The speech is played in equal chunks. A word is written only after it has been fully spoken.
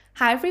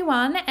Hi,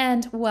 everyone,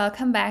 and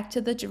welcome back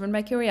to the Driven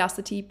by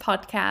Curiosity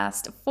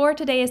podcast. For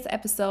today's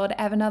episode,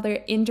 I have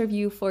another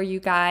interview for you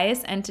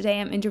guys, and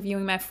today I'm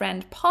interviewing my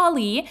friend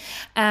Polly.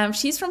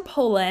 She's from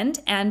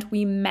Poland, and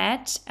we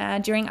met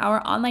during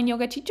our online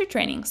yoga teacher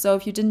training. So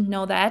if you didn't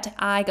know that,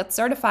 I got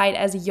certified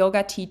as a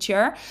yoga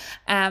teacher.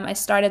 I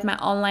started my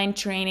online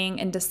training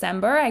in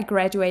December. I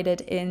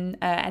graduated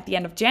at the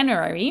end of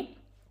January.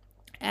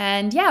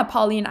 And yeah,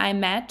 Polly and I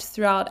met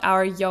throughout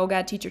our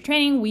yoga teacher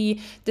training.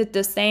 We did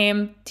the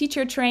same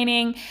teacher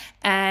training.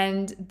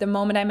 And the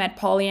moment I met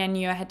Polly, I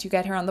knew I had to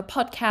get her on the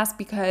podcast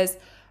because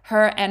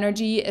her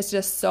energy is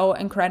just so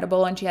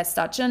incredible and she has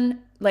such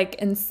an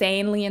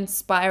insanely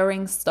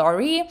inspiring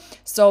story.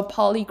 So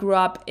Polly grew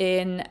up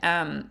in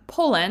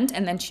Poland,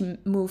 and then she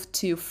moved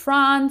to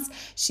France.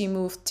 She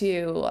moved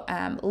to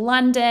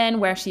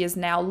London, where she is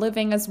now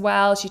living as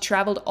well. She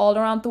traveled all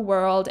around the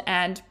world,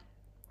 and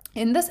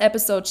in this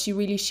episode, she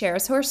really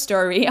shares her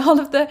story, all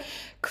of the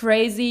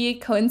crazy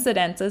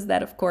coincidences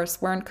that, of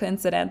course, weren't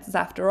coincidences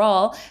after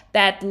all,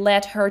 that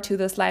led her to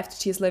this life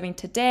that she's living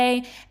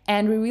today.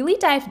 And we really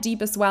dive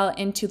deep as well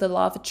into the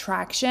law of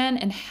attraction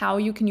and how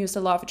you can use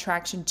the law of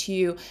attraction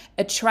to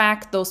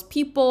attract those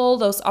people,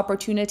 those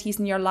opportunities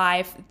in your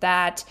life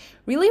that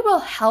really will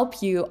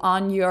help you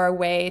on your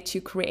way to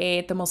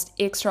create the most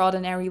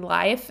extraordinary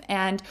life.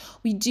 And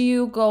we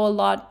do go a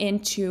lot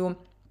into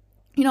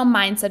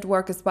mindset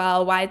work as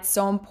well, why it's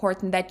so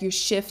important that you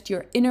shift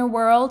your inner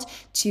world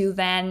to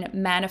then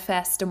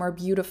manifest a more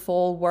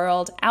beautiful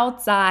world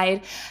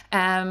outside.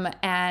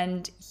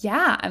 And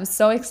yeah, I'm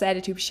so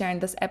excited to be sharing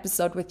this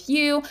episode with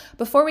you.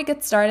 Before we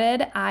get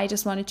started, I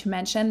just wanted to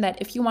mention that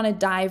if you want to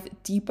dive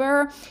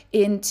deeper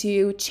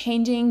into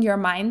changing your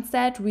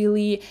mindset,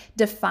 really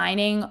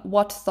defining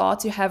what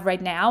thoughts you have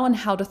right now and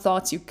how the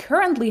thoughts you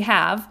currently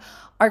have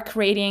are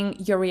creating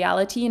your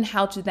reality and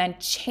how to then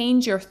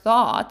change your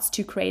thoughts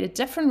to create a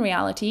different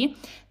reality.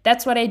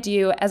 That's what I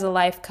do as a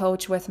life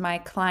coach with my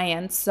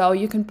clients. So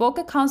you can book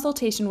a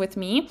consultation with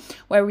me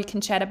where we can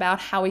chat about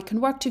how we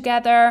can work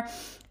together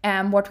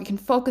and what we can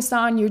focus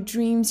on, your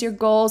dreams, your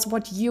goals,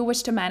 what you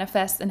wish to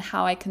manifest, and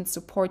how I can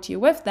support you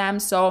with them.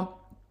 So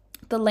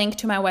the link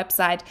to my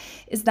website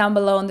is down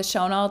below in the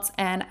show notes,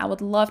 and I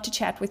would love to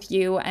chat with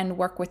you and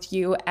work with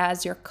you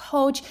as your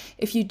coach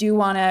if you do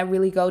want to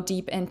really go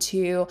deep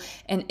into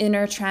an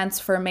inner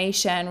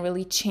transformation,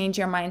 really change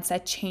your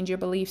mindset, change your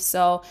beliefs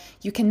so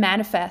you can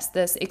manifest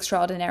this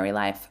extraordinary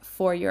life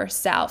for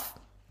yourself.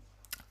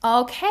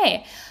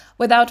 Okay,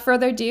 without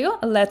further ado,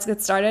 let's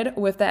get started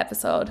with the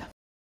episode.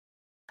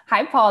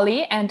 Hi,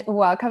 Polly, and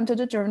welcome to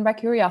the Driven by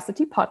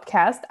Curiosity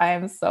podcast. I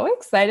am so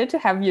excited to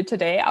have you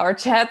today. Our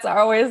chats are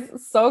always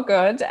so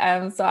good.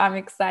 So I'm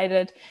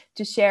excited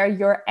to share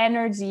your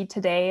energy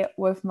today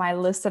with my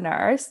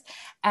listeners.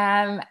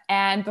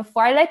 And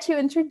before I let you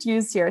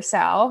introduce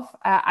yourself,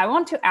 I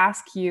want to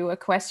ask you a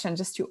question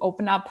just to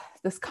open up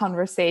this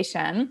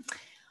conversation.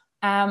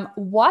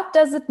 What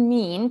does it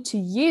mean to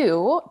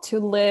you to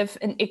live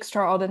an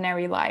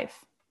extraordinary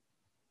life?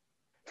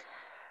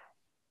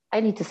 I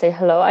need to say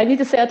hello. I need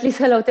to say at least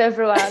hello to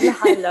everyone.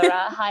 Hi,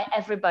 Laura. Hi,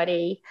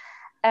 everybody.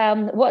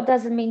 What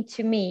does it mean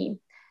to me?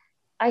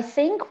 I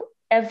think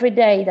every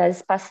day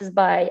that passes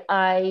by,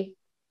 I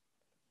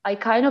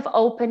kind of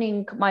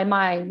opening my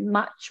mind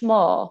much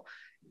more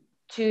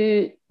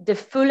to the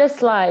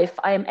fullest life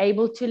I am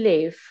able to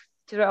live,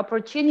 to the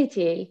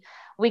opportunity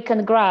we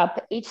can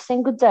grab each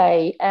single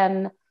day,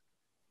 and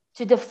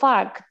to the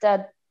fact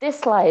that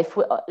this life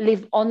we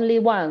live only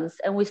once,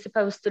 and we're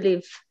supposed to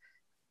live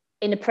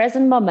in the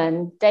present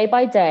moment, day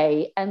by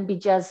day, and be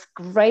just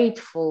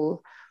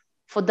grateful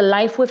for the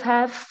life we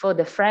have, for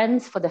the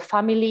friends, for the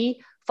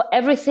family, for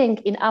everything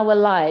in our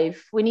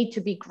life we need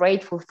to be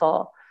grateful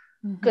for.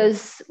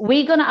 Because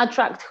we're going to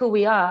attract who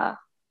we are.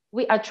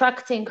 We're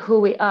attracting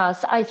who we are.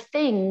 So I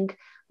think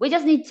we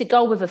just need to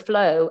go with the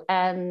flow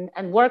and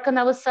work on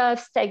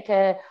ourselves, take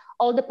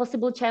all the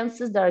possible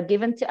chances that are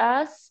given to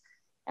us,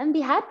 and be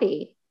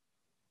happy.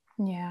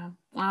 Yeah,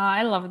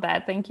 I love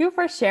that. Thank you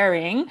for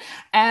sharing.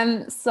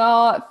 And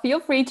so feel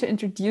free to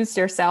introduce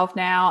yourself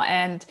now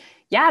and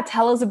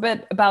tell us a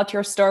bit about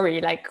your story.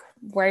 Like,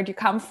 where did you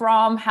come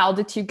from? How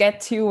did you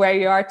get to where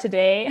you are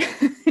today?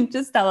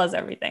 Just tell us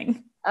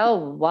everything. Oh,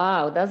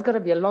 wow. That's going to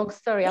be a long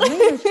story. I'm not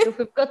even sure if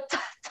we've got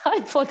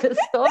time for the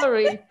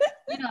story.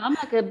 I'm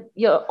like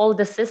your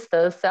older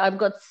sister, so I've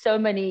got so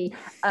many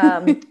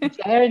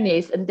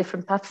journeys and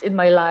different paths in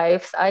my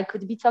life. So I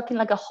could be talking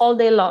like a whole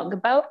day long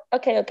about,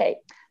 okay.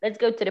 Let's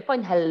go to the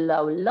point.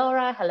 Hello,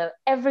 Laura. Hello,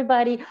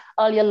 everybody.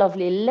 All your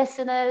lovely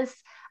listeners.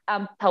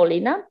 I'm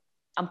Paulina.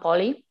 I'm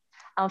Polly.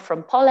 I'm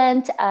from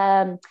Poland.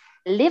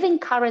 Living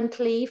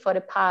currently for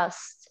the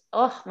past,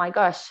 oh my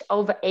gosh,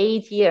 over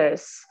 8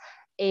 years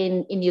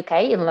in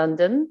UK, in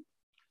London.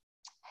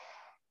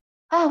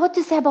 What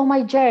to say about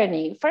my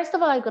journey? First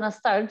of all, I'm gonna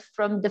start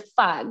from the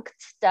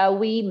fact that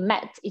we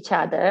met each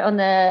other on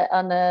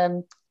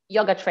a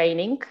yoga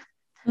training.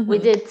 We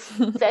did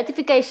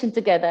certification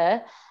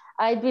together.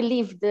 I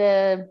believe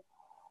the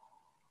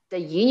the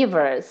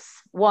universe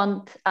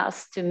want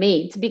us to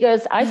meet,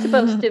 because I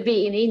supposed to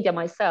be in India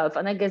myself,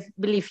 and I guess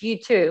believe you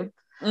too.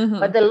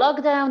 But the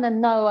lockdown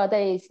and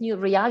nowadays new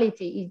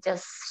reality, it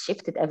just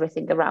shifted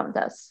everything around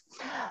us.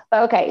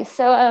 But okay,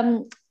 so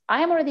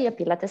I am already a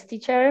Pilates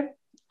teacher.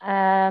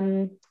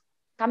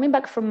 Coming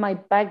back from my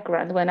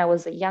background when I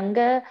was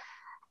younger,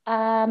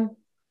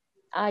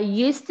 I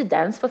used to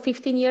dance for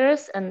 15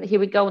 years, and here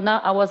we go. Now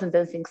I wasn't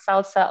dancing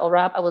salsa or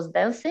rap. I was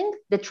dancing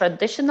the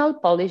traditional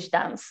Polish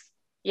dance.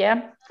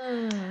 Yeah.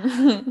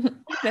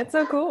 That's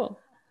so cool.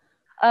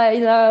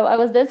 I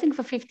was dancing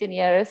for 15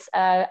 years.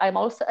 I'm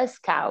also a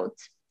scout.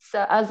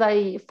 So as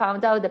I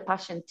found out the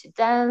passion to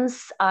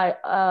dance, I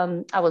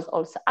was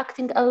also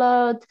acting a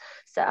lot.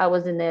 So I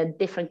was in a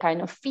different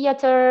kind of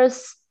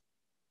theaters.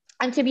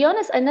 And to be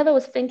honest, I never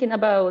was thinking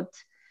about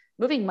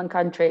moving my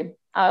country.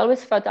 I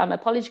always thought I'm a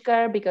Polish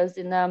girl, because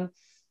in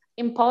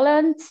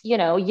Poland,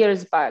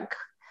 years back,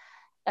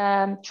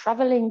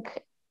 traveling,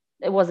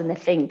 it wasn't a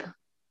thing.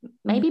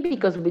 Maybe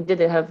because we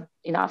didn't have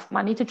enough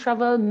money to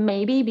travel.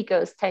 Maybe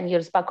because 10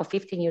 years back or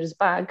 15 years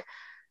back,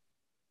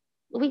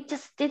 we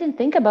just didn't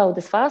think about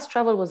this. Fast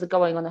travel was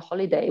going on a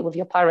holiday with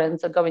your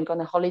parents, or going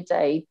on a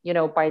holiday,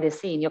 by the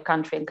sea in your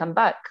country and come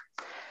back.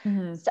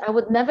 So I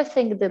would never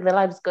think that the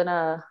life's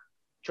gonna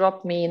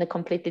drop me in a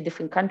completely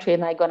different country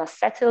and I'm gonna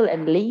settle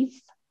and leave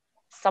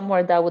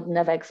somewhere that I would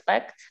never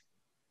expect.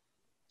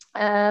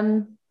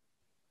 But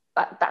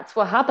that's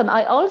what happened.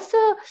 I also,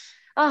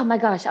 oh my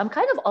gosh, I'm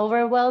kind of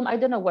overwhelmed. I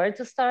don't know where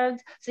to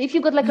start. So if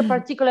you got like a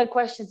particular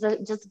question,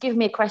 just give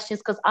me questions,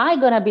 because I'm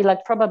gonna be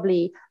like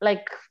probably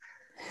like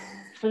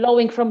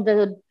flowing from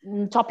the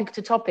topic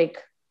to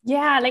topic.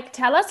 Yeah, like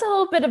tell us a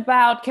little bit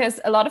about, because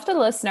a lot of the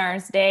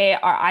listeners, they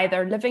are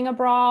either living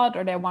abroad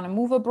or they want to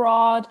move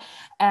abroad,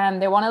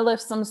 and they want to live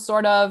some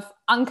sort of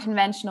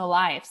unconventional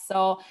life.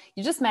 So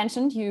you just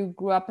mentioned you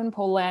grew up in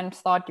Poland,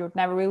 thought you would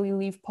never really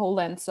leave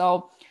Poland.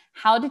 So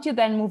how did you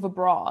then move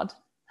abroad?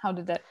 How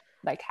did that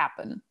like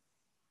happen?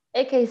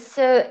 Okay,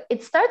 so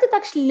it started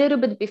actually a little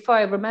bit before.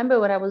 I remember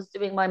when I was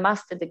doing my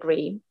master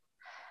degree.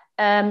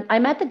 I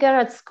met a girl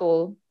at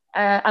school.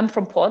 I'm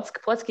from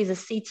Płock. Płock is a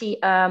city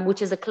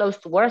which is close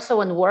to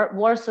Warsaw, and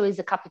Warsaw is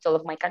the capital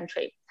of my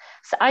country.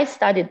 So I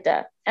studied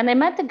there. And I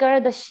met a girl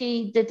that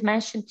she did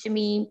mention to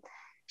me,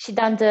 she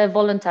done the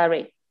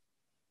voluntary.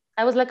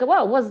 I was like,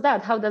 wow, what's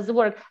that? How does it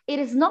work? It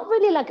is not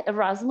really like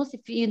Erasmus.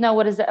 If you know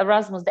what is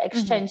Erasmus, the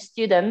exchange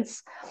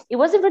students. It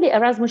wasn't really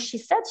Erasmus. She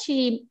said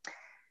she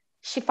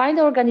find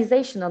an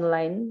organization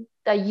online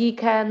that you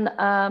can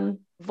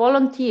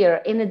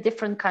volunteer in a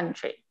different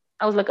country.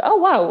 I was like, oh,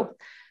 wow.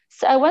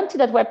 So I went to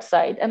that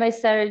website and I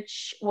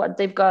searched what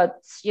they've got,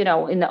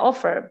 in the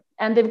offer.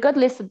 And they've got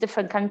lists of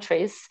different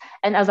countries.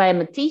 And as I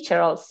am a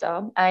teacher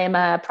also, I am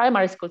a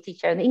primary school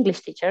teacher, an English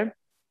teacher.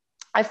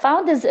 I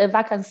found this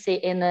vacancy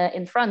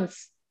in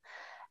France.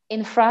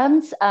 In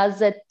France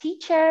as a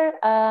teacher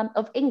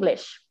of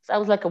English. So I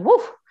was like,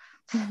 woof,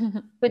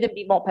 couldn't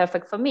be more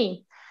perfect for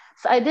me.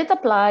 So I did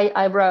apply.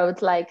 I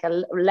wrote like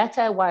a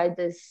letter why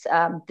this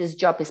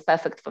job is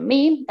perfect for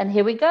me. And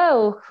here we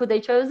go. Who they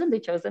chosen? They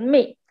chosen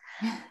me.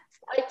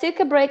 I took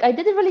a break. I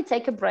didn't really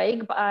take a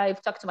break, but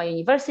I've talked to my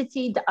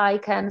university that I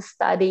can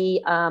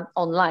study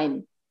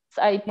online.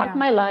 So I packed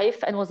my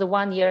life and was a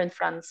 1 year in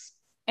France.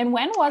 And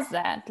when was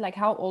that? Like,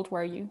 how old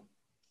were you?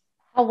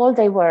 How old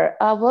I were?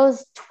 I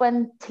was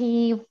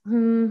 23,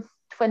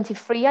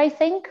 I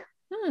think.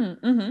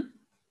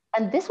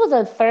 And this was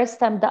the first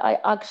time that I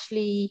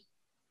actually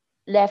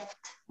left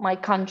my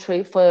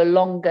country for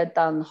longer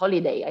than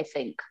holiday, I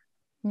think.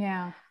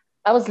 Yeah.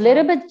 I was a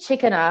little bit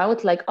chicken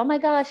out, like, oh my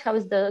gosh, how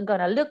is that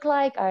gonna look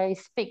like? I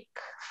speak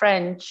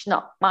French,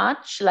 not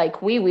much,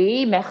 like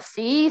oui,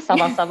 merci, ça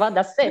va,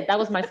 that's it. That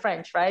was my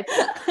French, right?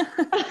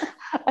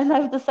 And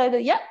I've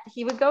decided, yeah,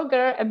 here we go,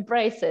 girl,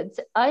 embrace it.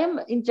 I am,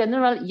 in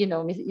general,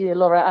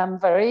 Laura, I'm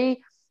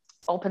very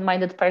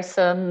open-minded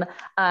person.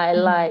 I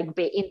like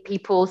being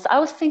people. So I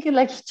was thinking,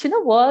 like, you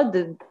know what?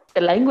 The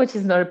language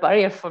is not a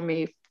barrier for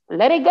me.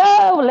 Let it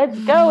go, let's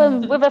go,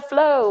 and with a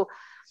flow.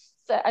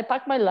 So I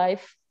packed my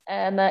life.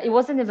 And it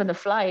wasn't even a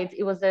flight.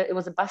 It was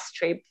a bus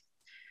trip.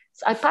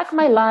 So I packed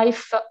my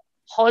life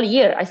whole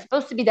year. I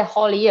supposed to be the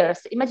whole year.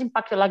 So imagine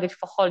pack your luggage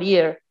for whole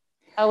year.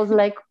 I was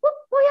like,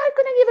 why are you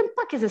gonna even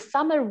pack? It's a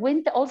summer,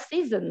 winter, all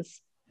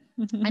seasons.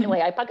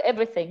 Anyway, I packed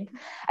everything.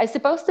 I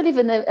supposed to live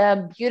in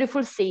a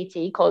beautiful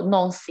city called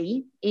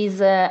Nancy.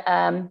 Is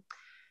a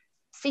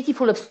city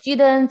full of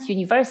students,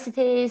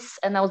 universities,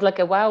 and I was like,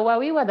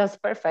 wow, that's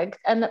perfect.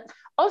 And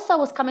also, I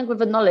was coming with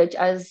the knowledge,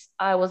 as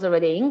I was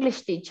already an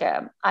English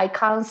teacher. I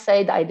can't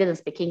say that I didn't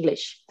speak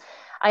English.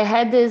 I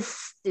had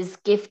this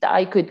gift that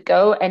I could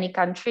go any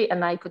country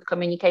and I could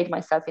communicate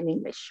myself in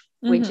English,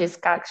 which is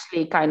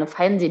actually kind of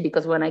handy,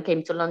 because when I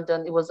came to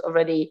London, it was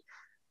already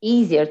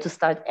easier to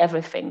start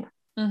everything.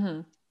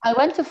 I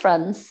went to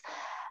France,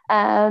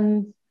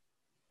 and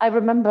I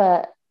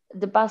remember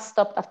the bus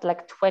stopped after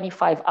like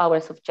 25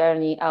 hours of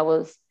journey. I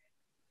was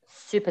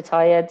super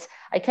tired.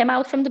 I came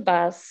out from the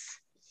bus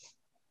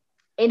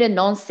in a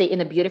Nancy,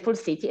 in a beautiful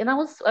city, and I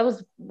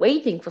was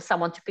waiting for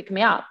someone to pick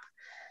me up.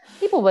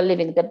 People were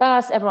leaving the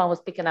bus, everyone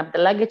was picking up the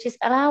luggages,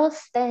 and I was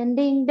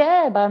standing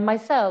there by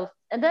myself.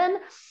 And then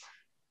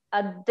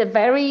at the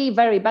very,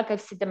 very back, I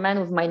see the man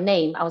with my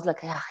name. I was like,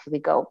 ah, here we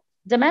go.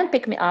 The man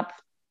picked me up.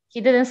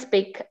 He didn't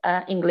speak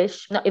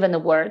English, not even a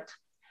word.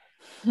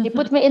 He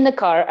put me in the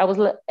car.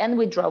 And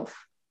we drove.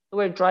 We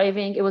were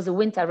driving. It was a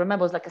winter. I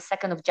remember it was like a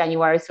 2nd of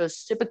January. So it was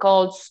super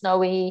cold,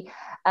 snowy.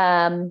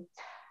 And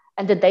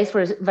the days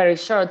were very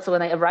short. So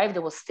when I arrived,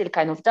 it was still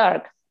kind of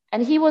dark.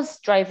 And he was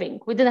driving.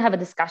 We didn't have a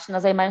discussion,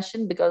 as I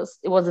mentioned, because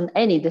it wasn't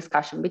any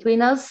discussion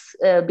between us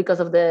because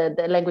of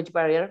the language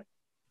barrier.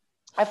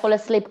 I fall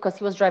asleep because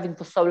he was driving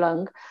for so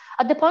long.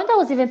 At the point, I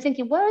was even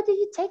thinking, where did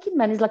he take it,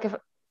 man? It's like a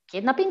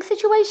kidnapping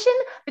situation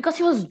because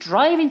he was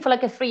driving for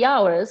like 3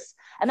 hours.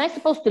 And I'm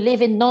supposed to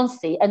live in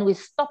Nancy, and we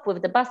stopped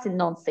with the bus in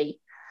Nancy.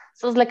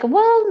 So I was like,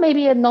 well,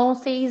 maybe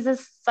Nancy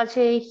is such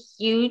a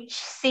huge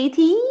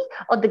city,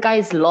 or the guy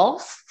is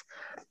lost.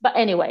 But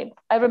anyway,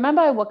 I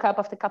remember I woke up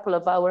after a couple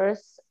of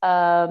hours,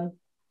 and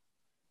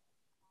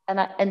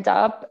I end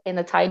up in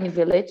a tiny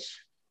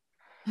village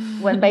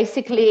when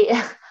basically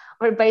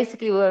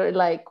we were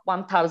like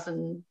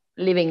 1,000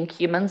 living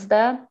humans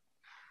there.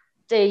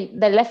 They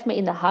left me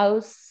in the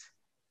house,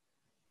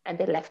 and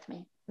they left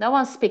me. No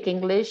one speak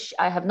English.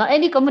 I have not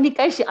any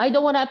communication. I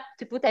don't want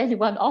to put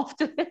anyone off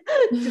to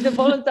the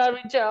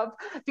voluntary job,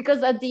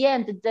 because at the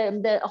end,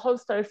 the whole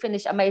story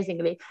finished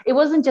amazingly. It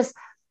wasn't just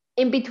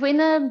in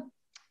between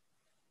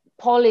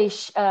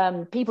Polish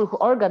people who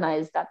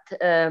organized that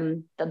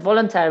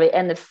voluntary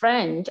and the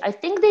French. I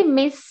think they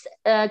miss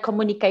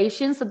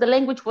communication, so the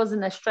language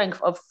wasn't a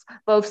strength of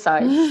both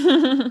sides.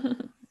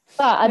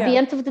 But at the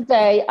end of the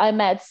day, I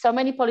met so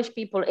many Polish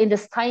people in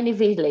this tiny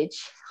village.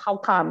 How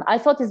come? I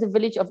thought it's a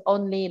village of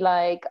only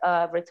like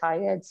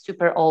retired,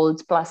 super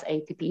old, plus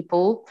 80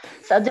 people.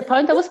 So at the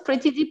point, I was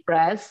pretty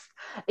depressed.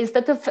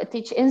 Instead of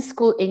teaching in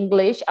school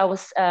English, I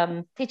was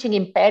teaching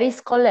in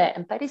Periscole.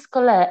 And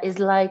Periscole is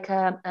like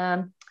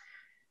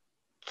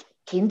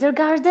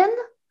kindergarten,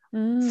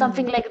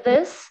 something like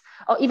this.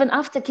 Or even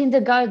after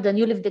kindergarten,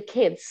 you leave the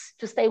kids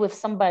to stay with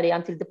somebody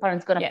until the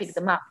parents going to pick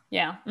them up.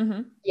 Yeah.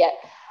 Mm-hmm. Yeah.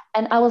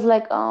 And I was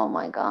like, oh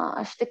my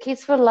gosh, the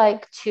kids were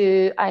like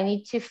 2. I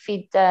need to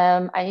feed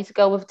them. I need to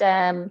go with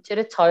them to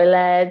the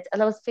toilet.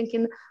 And I was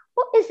thinking,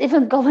 what is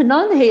even going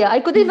on here? I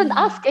couldn't even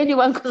ask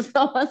anyone because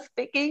no one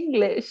speaks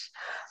English.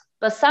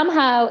 But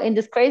somehow in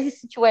this crazy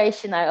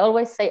situation, I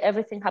always say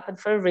everything happened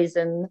for a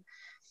reason.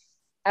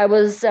 I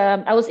was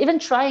even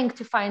trying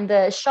to find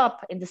a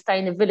shop in this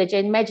tiny village.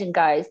 And imagine,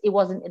 guys, it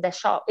wasn't in the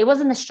shop. It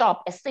wasn't a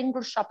shop, a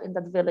single shop in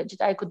that village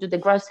that I could do the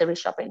grocery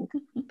shopping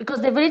because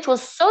the village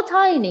was so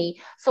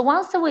tiny. So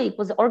once a week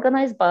was an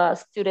organized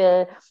bus to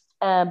the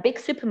big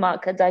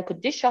supermarket that I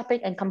could do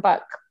shopping and come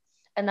back.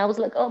 And I was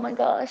like, oh my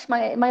gosh,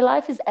 my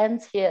life is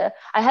ends here.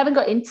 I haven't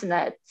got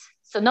internet.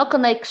 So no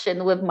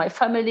connection with my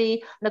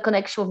family, no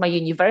connection with my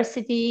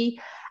university.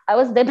 I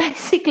was there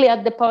basically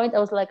at the point I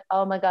was like,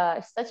 oh my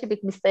gosh, such a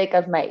big mistake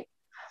I've made.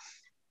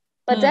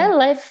 But then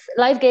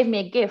life gave me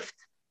a gift.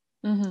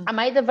 I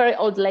met a very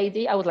old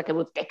lady. I was like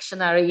with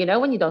dictionary, you know,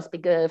 when you don't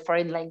speak a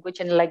foreign language,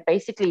 and like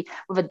basically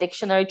with a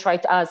dictionary try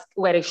to ask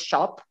where is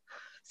shop.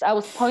 So I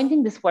was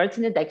pointing these words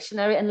in the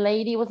dictionary, and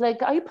lady was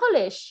like, are you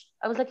Polish?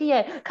 I was like,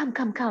 yeah,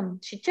 come.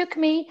 She took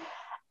me,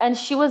 and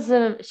she was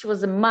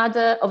a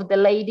mother of the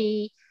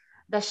lady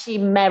that she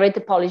married a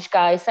Polish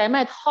guy. So I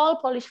met whole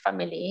Polish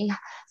family,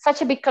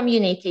 such a big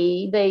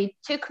community. They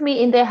took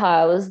me in their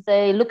house.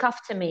 They look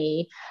after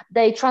me.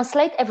 They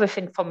translate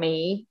everything for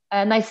me.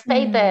 And I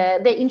stayed there.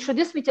 They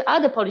introduced me to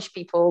other Polish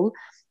people.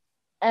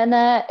 And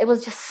it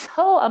was just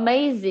so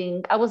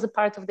amazing. I was a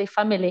part of their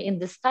family in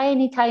this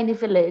tiny, tiny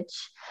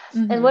village.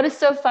 And what is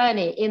so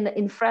funny,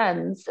 in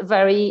France,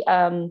 very,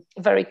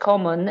 very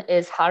common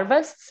is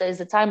harvest. So it's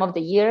the time of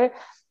the year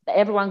that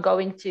everyone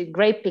going to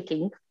grape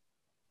picking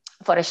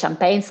for a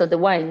champagne, so the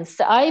wines.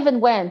 So I even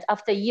went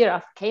after a year,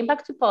 I came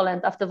back to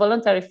Poland after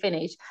voluntary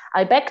finish.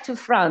 I back to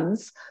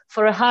France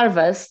for a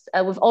harvest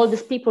with all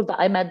these people that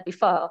I met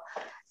before.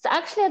 So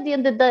actually at the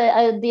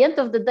end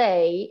of the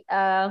day,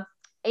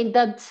 in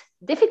that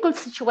difficult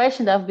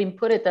situation that I've been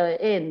put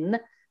in,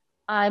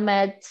 I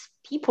met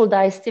people that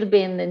I still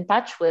been in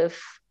touch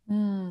with.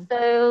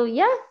 So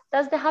yeah,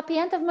 that's the happy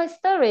end of my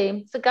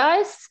story. So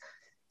guys,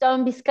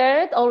 don't be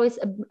scared, always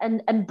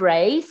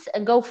embrace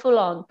and go full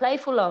on, play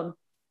full on.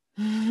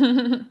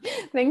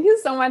 Thank you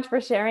so much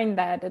for sharing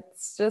that.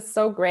 It's just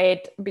so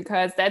great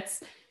because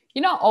that's,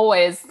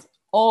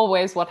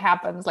 always what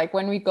happens. Like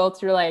when we go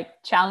through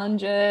like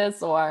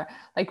challenges or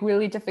like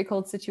really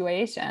difficult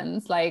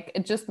situations, like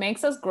it just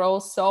makes us grow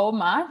so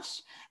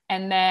much.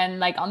 And then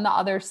like on the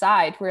other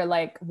side, we're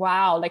like,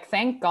 wow, like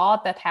thank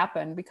God that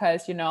happened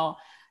because,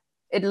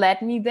 it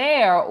led me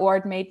there, or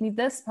it made me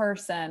this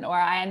person, or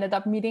I ended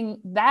up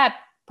meeting that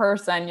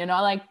person,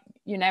 like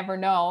you never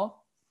know.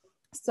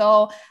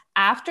 So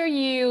after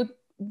you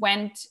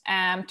went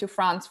to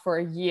France for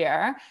a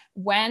year,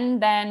 when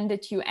then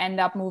did you end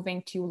up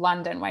moving to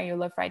London, where you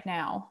live right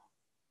now?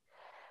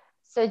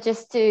 So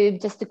just to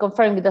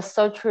confirm, that's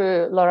so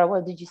true, Laura.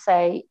 What did you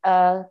say?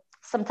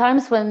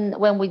 sometimes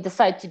when we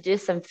decide to do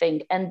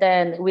something and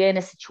then we're in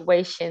a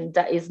situation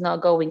that is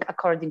not going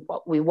according to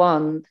what we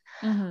want,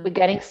 we're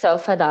getting so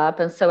fed up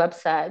and so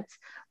upset.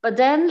 But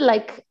then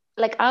like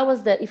I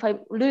was there, if I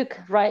look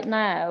right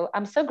now,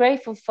 I'm so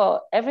grateful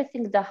for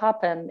everything that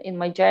happened in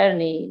my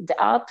journey,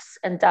 the ups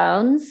and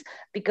downs,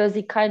 because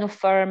it kind of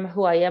formed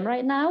who I am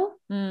right now.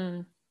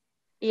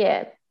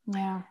 Yeah.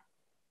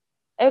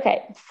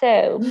 Okay,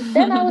 so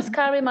then I was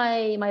carrying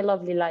my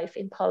lovely life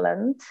in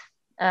Poland,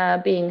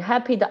 being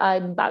happy that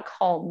I'm back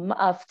home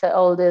after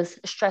all this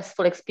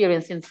stressful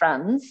experience in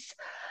France.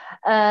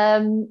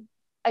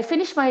 I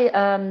finished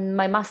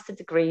my master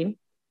degree,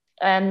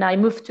 and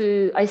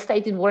I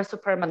stayed in Warsaw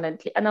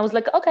permanently. And I was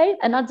like, okay.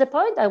 And at the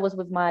point, I was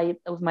with my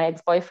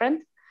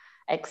ex-boyfriend,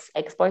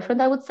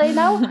 ex-boyfriend, I would say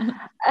now.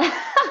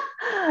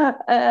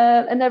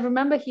 And I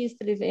remember he used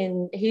to live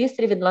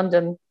in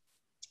London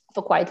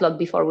for quite long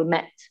before we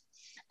met.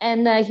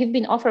 And he'd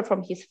been offered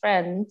from his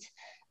friend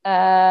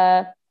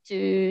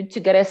to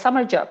get a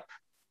summer job.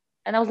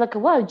 And I was like,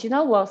 well, do you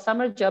know what?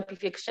 Summer job,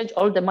 if you exchange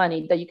all the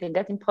money that you can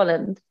get in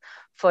Poland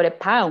for a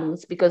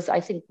pound, because I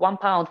think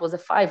 £1 was a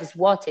 5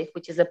 zloty,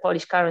 which is a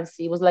Polish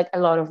currency, it was like a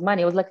lot of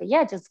money. I was like,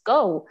 yeah, just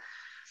go.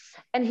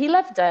 And he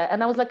left there,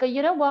 and I was like,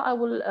 you know what? I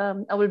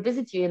will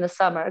visit you in the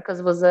summer, because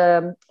it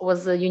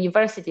was a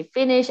university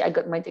finish. I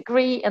got my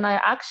degree, and I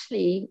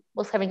actually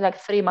was having like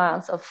 3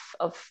 months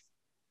of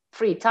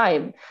free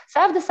time.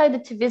 So I've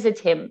decided to visit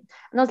him,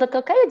 and I was like,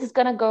 okay, I'm just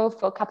gonna go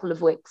for a couple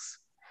of weeks.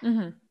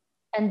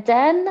 And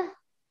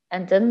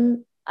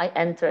then I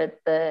entered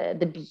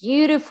the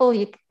beautiful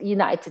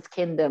United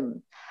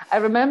Kingdom. I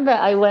remember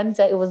I went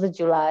there, it was in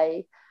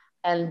July,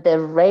 and the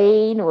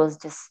rain was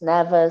just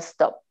never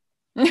stopped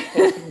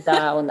hitting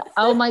down.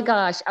 Oh my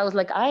gosh. I was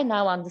like, I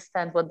now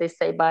understand what they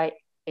say by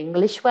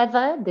English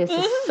weather. This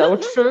is so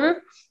true.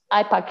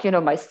 I pack,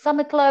 my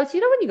summer clothes.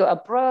 When you go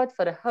abroad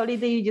for the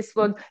holiday, you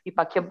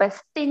pack your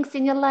best things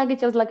in your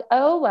luggage. I was like,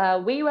 oh,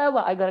 well,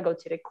 I gotta go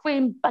to the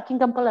Queen,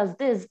 Buckingham Palace,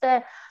 this,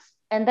 there.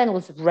 And then it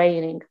was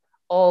raining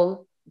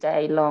all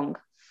day long.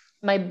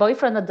 My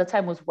boyfriend at the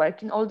time was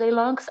working all day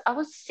long. So I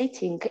was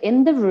sitting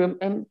in the room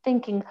and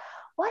thinking,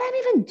 what am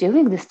I even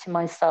doing this to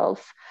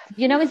myself?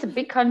 It's a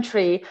big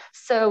country.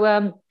 So,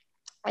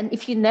 and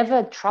if you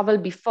never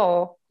traveled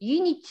before,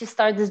 you need to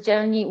start this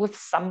journey with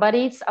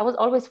somebody. So I was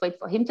always wait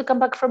for him to come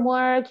back from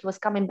work. He was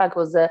coming back, it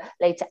was a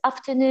late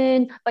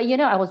afternoon. But,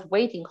 I was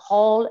waiting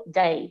whole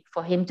day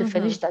for him to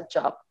finish that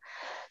job.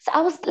 So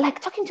I was like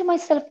talking to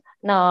myself,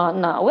 no,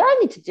 well, I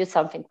need to do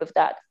something with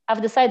that.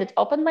 I've decided to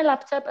open my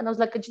laptop, and I was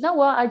like, you know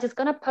what? I'm just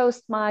going to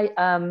post my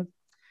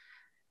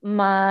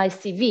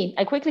CV.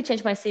 I quickly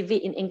changed my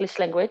CV in English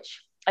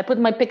language. I put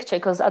my picture,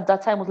 because at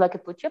that time it was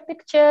like, put your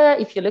picture.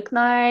 If you look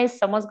nice,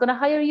 someone's going to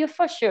hire you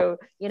for sure.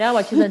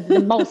 I choose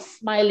the most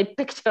smiley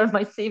picture on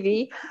my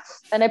CV.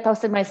 And I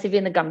posted my CV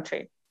in the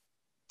Gumtree.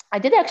 I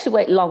didn't actually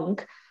wait long.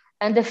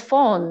 And the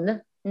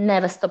phone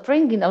never stopped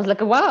ringing. I was like,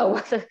 wow.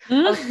 I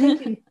was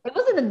thinking, it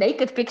wasn't a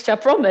naked picture, I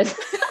promise.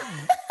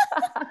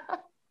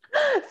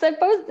 So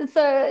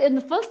and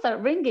the phone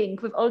started ringing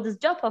with all these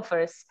job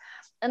offers.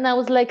 And I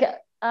was like,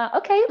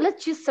 okay,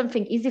 let's choose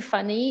something easy,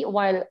 funny,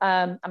 while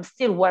I'm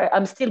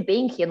still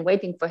being here and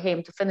waiting for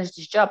him to finish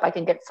this job. I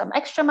can get some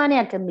extra money,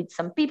 I can meet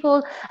some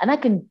people, and I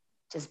can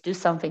just do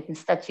something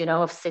instead,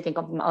 of sitting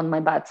on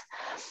my butt.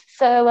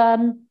 So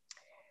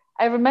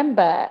I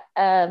remember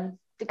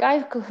the guy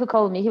who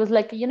called me, he was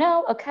like,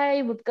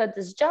 okay, we've got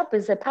this job,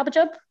 it's a pub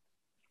job.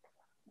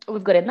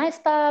 We've got a nice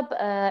pub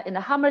in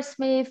a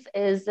Hammersmith,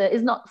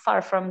 is not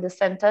far from the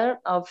center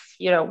of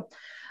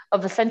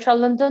the central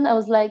London. I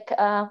was like,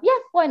 yeah,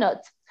 why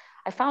not?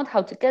 I found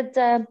how to get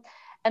there.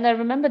 And I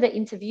remember they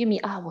interviewed me.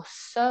 I was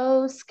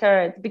so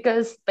scared,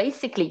 because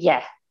basically,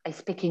 yeah, I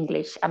speak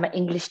English. I'm an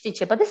English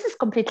teacher, but this is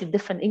completely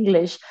different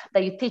English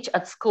that you teach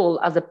at school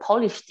as a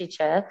Polish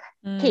teacher,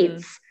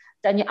 kids,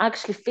 than you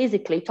actually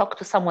physically talk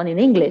to someone in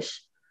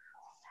English.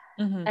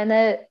 And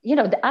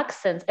the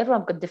accents,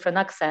 everyone got different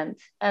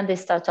accents, and they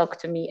start talking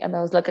to me, and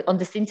I was like, on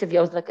this interview,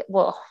 I was like,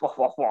 whoa.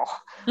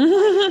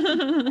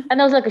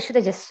 And I was like, should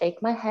I just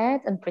shake my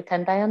head and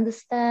pretend I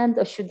understand,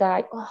 or should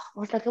I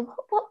was like,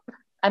 what?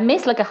 I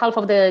missed like a half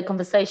of the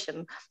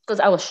conversation because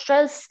I was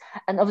stressed,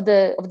 and of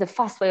the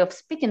fast way of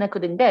speaking, I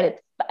couldn't get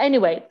it. But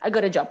anyway, I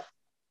got a job.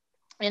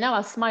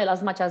 I smile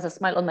as much as I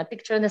smile on my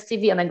picture in the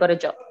CV, and I got a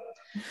job.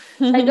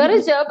 So I got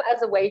a job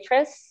as a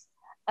waitress.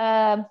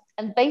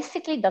 And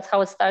basically that's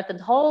how I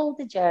started whole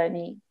the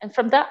journey. And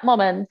from that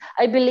moment,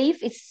 I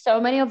believe it's so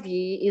many of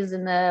you is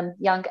in a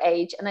young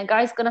age, and a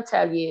guy's gonna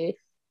tell you,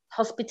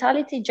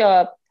 hospitality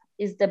job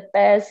is the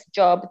best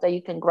job that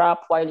you can grab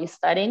while you're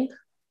studying.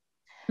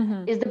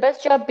 It's the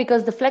best job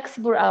because the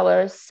flexible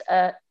hours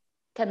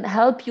can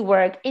help you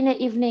work in the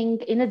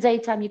evening, in the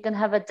daytime. You can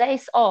have a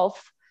days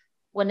off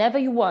whenever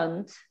you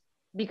want,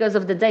 because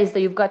of the days that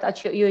you've got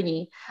at your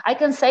uni. I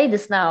can say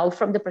this now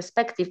from the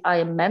perspective, I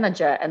am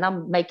manager and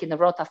I'm making a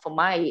rota for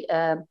my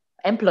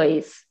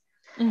employees.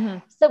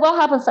 So what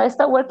happens? I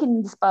start working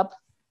in this pub,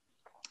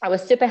 I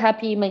was super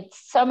happy, met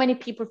so many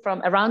people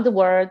from around the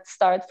world,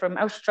 start from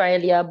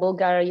Australia,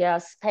 Bulgaria,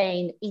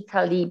 Spain,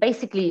 Italy,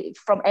 basically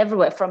from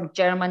everywhere, from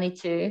Germany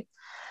too.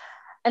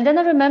 And then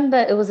I remember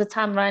it was a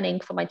time running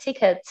for my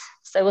ticket.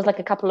 So it was like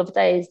a couple of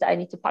days that I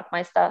need to pack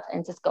my stuff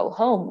and just go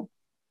home.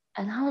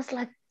 And I was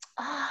like,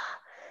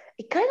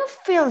 it kind of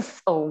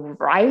feels all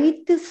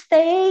right to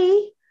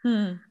stay.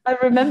 I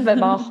remember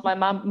my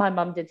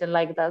mom didn't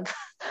like that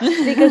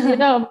because,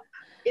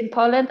 in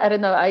Poland, I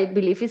don't know, I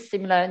believe it's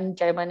similar in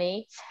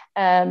Germany.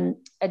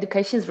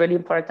 Education is really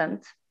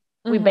important.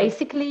 We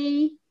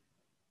basically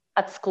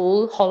at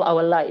school whole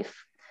our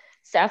life.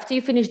 So after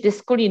you finish this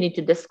school, you need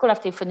to this school.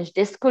 After you finish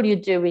this school, you're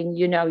doing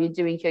your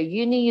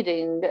uni, you're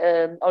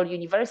doing all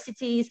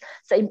universities.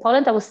 So in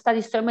Poland, I was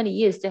studying so many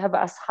years to have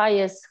as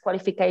highest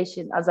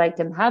qualification as I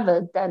can have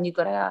it. Then you're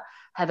gonna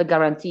have a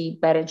guaranteed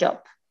better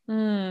job.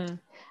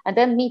 And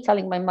then me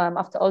telling my mom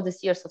after all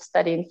these years of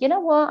studying, you know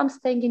what, I'm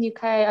staying in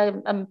UK.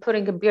 I'm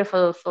putting a beer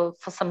for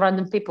some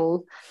random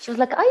people. She was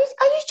like, are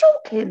you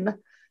joking?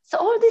 So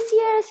all these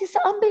years, you're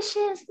so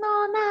ambitious.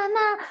 No,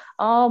 no.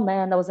 Oh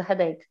man, that was a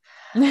headache.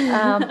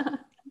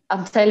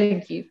 I'm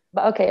telling you.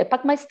 But okay, I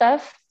packed my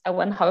stuff. I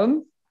went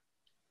home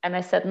and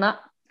I said, nah,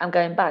 I'm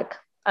going back.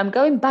 I'm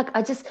going back.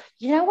 I just,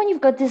 when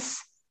you've got this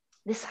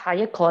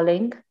higher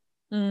calling,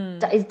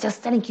 that is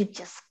just telling you,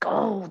 just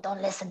go,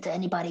 don't listen to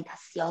anybody,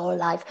 that's your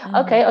life.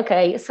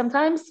 Okay,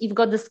 sometimes you've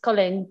got this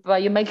calling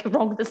but you make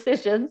wrong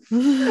decisions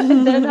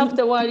and then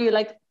after a while you're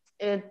like,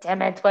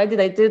 damn it, why did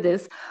I do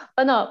this?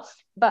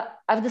 But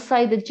I've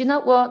decided, you know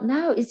what,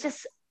 now it's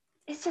just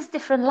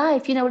different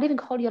life, living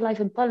all your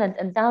life in Poland,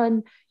 and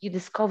then you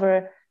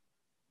discover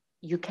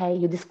UK,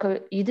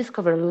 you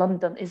discover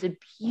London is a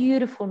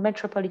beautiful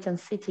metropolitan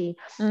city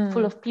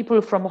full of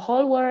people from the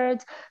whole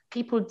world,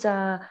 people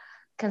that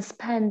can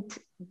spend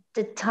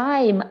the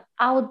time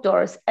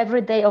outdoors every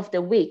day of the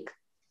week.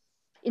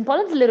 In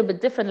Poland, it's a little bit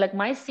different. Like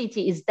my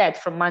city is dead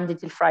from Monday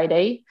till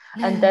Friday.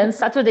 And then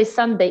Saturday,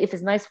 Sunday, if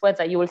it's nice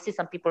weather, you will see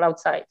some people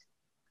outside.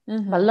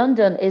 But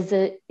London is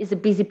a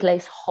busy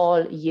place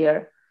whole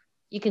year.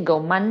 You can go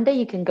Monday,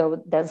 you can go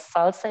dance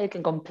salsa, you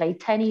can go and play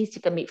tennis,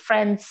 you can meet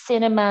friends,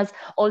 cinemas,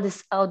 all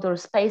these outdoor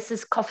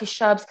spaces, coffee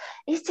shops.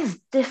 It's just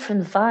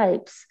different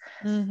vibes.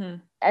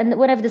 And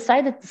when I've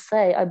decided to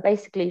say, I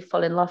basically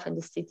fall in love in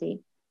the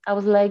city. I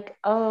was like,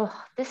 oh,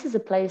 this is a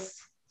place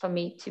for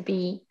me to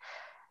be.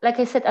 Like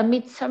I said, I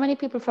meet so many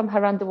people from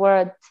around the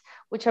world,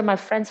 which are my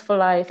friends for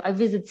life. I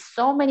visit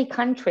so many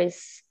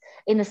countries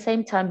in the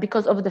same time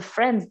because of the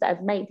friends that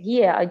I've made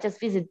here. I just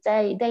visit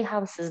their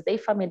houses, their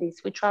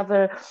families. We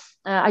travel.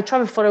 I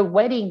traveled for a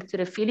wedding to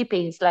the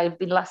Philippines, like I've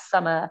been last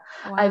summer.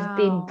 Wow. I've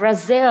been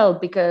Brazil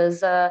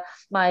because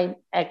my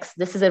ex,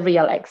 this is a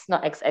real ex,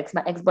 not ex,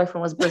 my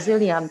ex-boyfriend was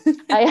Brazilian.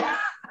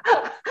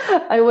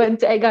 I went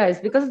to, hey guys,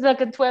 because it's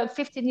like a 12,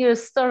 15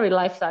 years story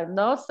lifetime,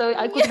 no? So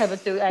I could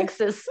have 2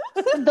 exes.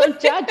 Don't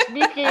judge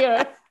me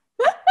here.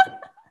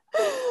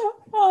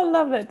 Oh, I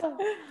love it.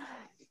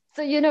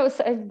 So,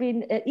 I've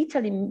been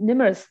Italy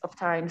numerous of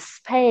times,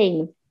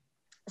 Spain,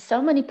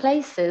 so many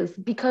places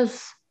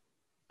because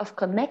of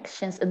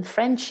connections and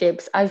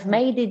friendships. I've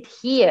made it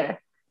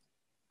here.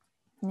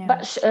 Yeah.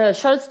 But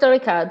short story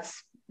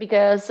cuts,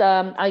 because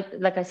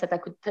like I said, I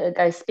could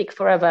guys speak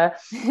forever.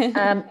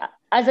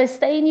 As I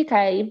stay in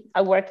UK,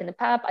 I work in a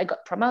pub, I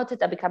got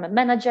promoted, I become a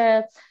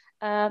manager.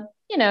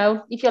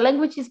 If your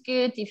language is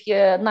good, if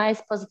you're a nice,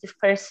 positive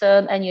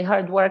person and you're a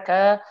hard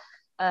worker,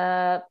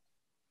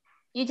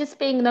 you're just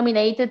being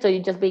nominated or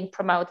you're just being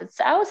promoted.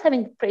 So I was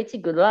having a pretty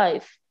good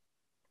life.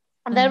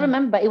 And I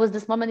remember it was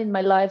this moment in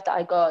my life that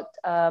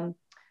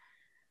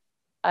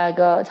I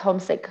got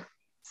homesick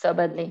so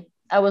badly.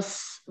 I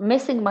was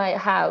missing my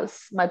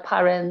house, my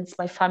parents,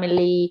 my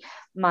family,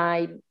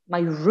 my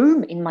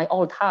room in my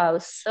old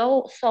house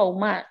so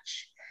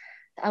much.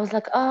 I was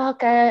like, oh,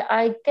 okay,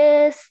 I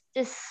guess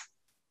this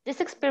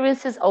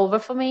experience is over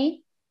for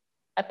me.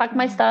 I packed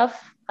my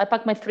stuff. I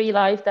packed my 3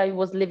 life that I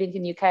was living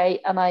in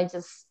UK, and I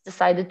just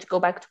decided to go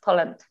back to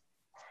Poland.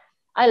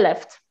 I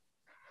left.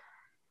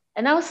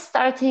 And I was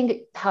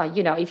starting,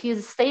 if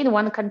you stay in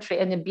one country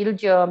and you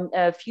build your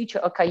future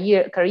or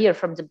career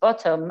from the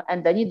bottom,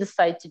 and then you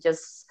decide to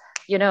just,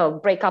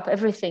 break up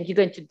everything, you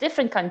go into a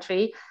different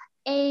country,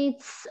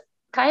 it's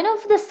kind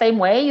of the same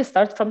way you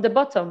start from the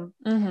bottom.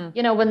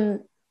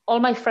 When all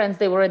my friends,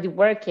 they were already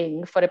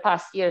working for the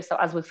past year. So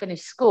as we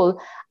finished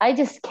school, I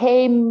just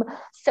came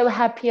so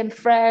happy and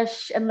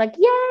fresh and like,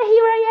 yeah,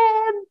 here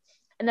I am.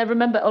 And I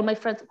remember all my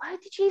friends, why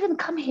did you even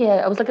come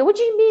here? I was like, what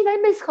do you mean I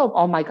miss home?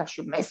 Oh my gosh,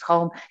 you miss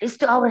home. It's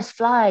 2 hours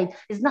flight.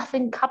 There's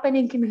nothing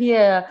happening in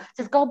here.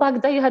 Just go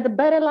back there. You had a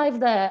better life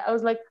there. I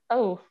was like,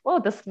 oh,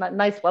 that's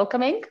nice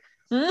welcoming.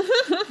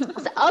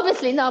 So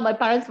obviously, no, my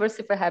parents were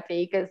super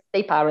happy because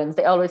they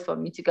always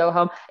want me to go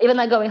home. Even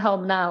like going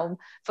home now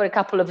for a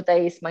couple of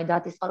days, my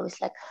dad is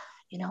always like,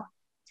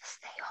 just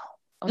stay home.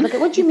 I was like,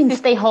 what do you mean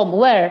stay home?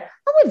 Where?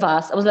 Oh, with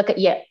us. I was like,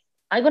 yeah,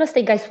 I'm going to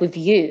stay, guys, with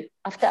you.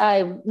 After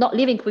I'm not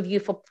living with you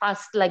for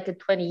past like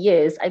 20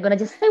 years, I'm going to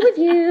just stay with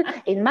you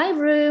in my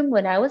room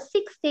when I was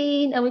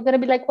 16. And we're going to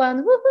be like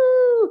one,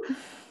 woohoo.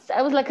 So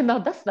I was like, no,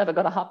 that's never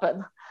going to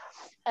happen.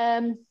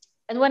 And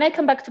when I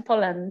come back to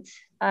Poland,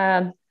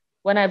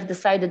 when I've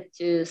decided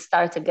to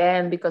start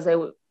again because I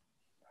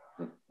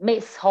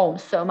miss home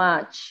so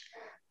much,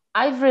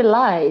 I've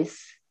realized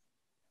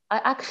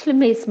I actually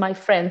miss my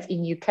friends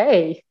in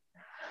UK,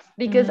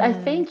 because I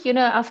think,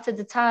 after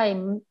the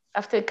time,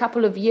 after a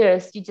couple of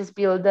years, you just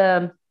build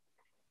a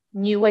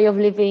new way of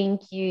living,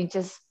 you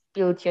just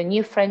build your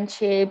new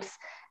friendships,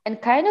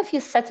 and kind of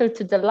you settle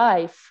to the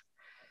life.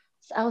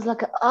 So I was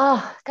like,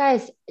 oh,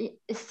 guys,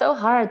 it's so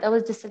hard. I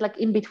was just like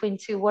in between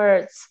two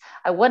words.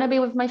 I want to be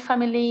with my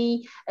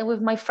family and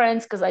with my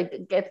friends, because I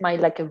get my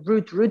like a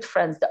root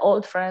friends, the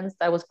old friends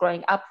that I was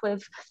growing up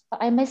with.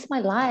 But I miss my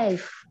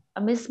life. I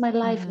miss my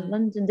life in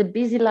London, the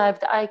busy life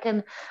that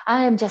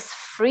I am just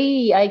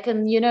free. I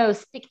can,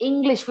 speak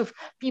English with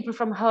people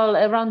from all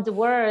around the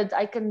world.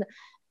 I can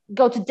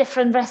go to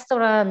different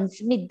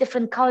restaurants, meet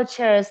different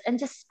cultures, and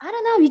just, I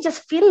don't know, you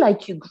just feel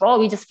like you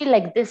grow. You just feel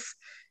like this,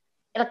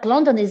 like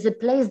London is a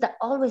place that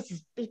always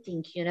is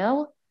beating,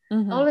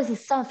 always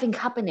is something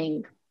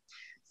happening.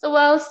 So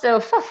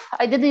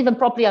I didn't even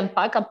properly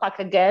unpack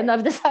again.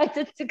 I've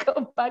decided to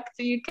go back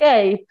to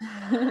UK.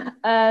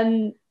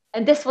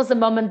 And this was the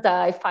moment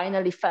that I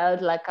finally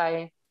felt like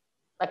I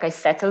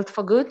settled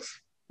for good.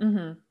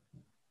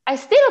 I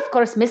still, of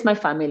course, miss my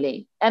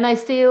family, and I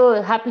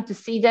still happy to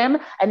see them.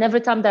 And every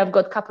time that I've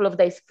got a couple of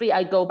days free,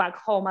 I go back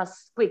home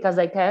as quick as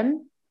I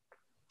can.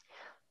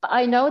 But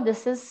I know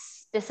this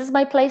is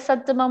my place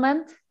at the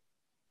moment,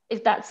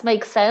 if that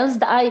makes sense.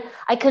 That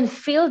I can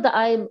feel that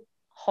I'm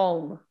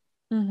home.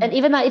 And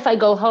even if I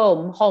go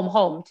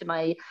home to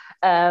my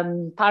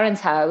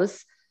parents'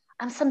 house,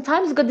 I'm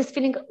sometimes got this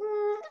feeling,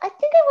 I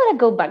think I want to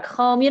go back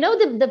home.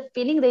 The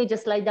feeling that you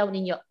just lie down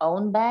in your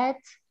own bed.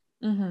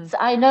 So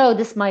I know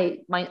this my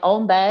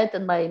own bed,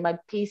 and my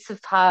piece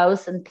of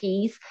house and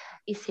peace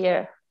is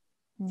here.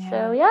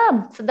 So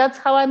that's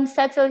how I'm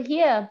settled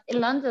here in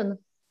London.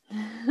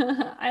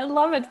 I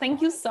love it.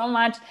 Thank you so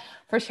much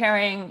for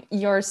sharing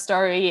your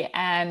story,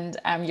 and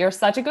you're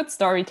such a good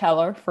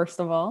storyteller, first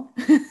of all.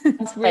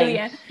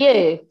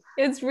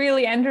 It's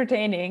really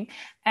entertaining.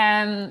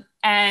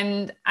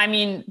 And I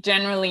mean,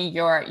 generally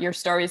your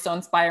story is so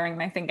inspiring.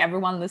 And I think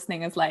everyone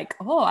listening is like,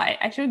 oh,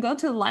 I should go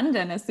to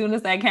London as soon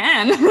as I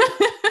can.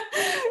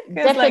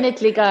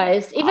 Definitely,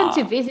 guys. Even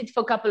to visit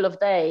for a couple of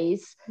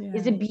days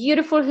is a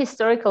beautiful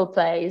historical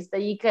place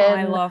that you can.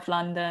 I love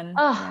London.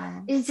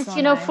 It's just,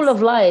 nice. Full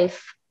of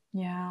life.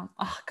 Yeah.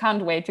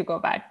 Can't wait to go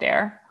back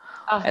there.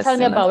 Tell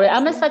me about it.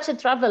 I'm such a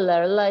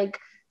traveler. Like,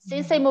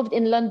 since I moved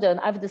in London,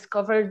 I've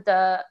discovered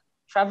that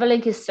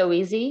traveling is so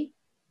easy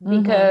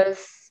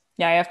because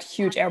you have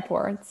huge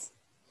airports.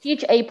 You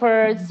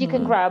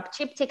can grab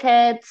cheap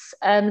tickets,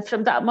 and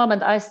from that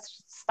moment I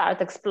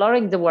start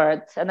exploring the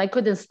world, and I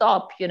couldn't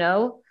stop.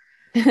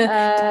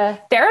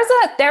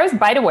 There's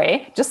by the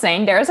way, just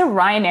saying, there's a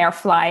Ryanair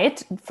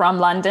flight from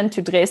London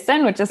to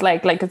Dresden, which is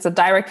like it's a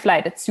direct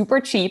flight. It's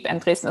super cheap,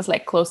 and Dresden is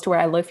like close to where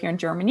I live here in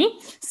Germany.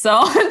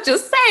 So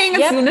just saying,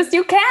 as soon as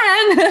you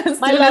can.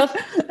 My love,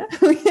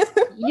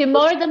 you're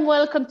more than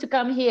welcome to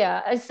come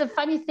here. It's a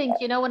funny thing,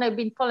 when I've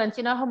been in Poland,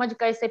 how much,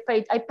 guys, I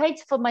paid? I paid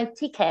for my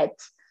ticket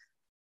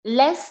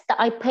less than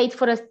I paid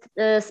for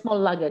a small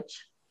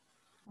luggage.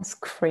 That's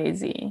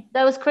crazy.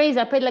 That was crazy.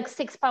 I paid like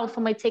 £6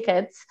 for my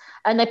tickets,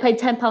 and I paid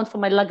 £10 for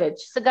my luggage.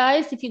 So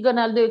guys, if you're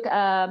gonna look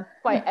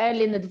quite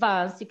early in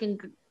advance, you can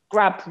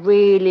grab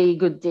really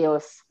good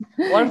deals.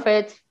 Worth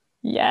it.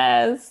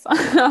 Yes.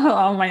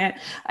 Oh my God.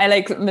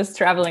 I miss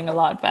traveling a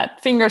lot, but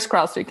fingers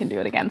crossed we can do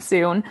it again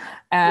soon.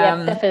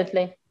 Yeah,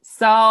 definitely.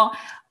 So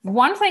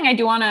one thing I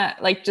do want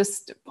to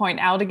just point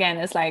out again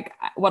is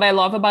what I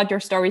love about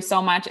your story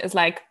so much is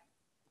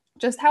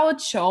just how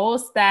it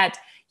shows that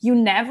you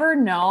never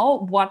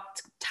know what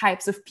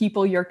types of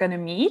people you're going to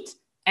meet.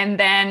 And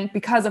then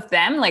because of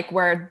them,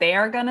 where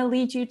they're going to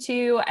lead you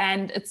to.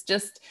 And it's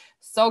just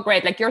so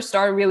great. Your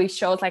story really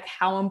shows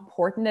how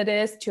important it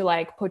is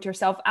to put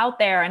yourself out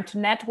there and to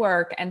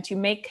network and to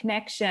make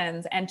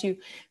connections and to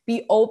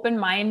be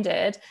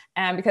open-minded.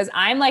 And because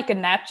I'm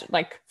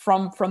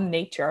from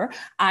nature,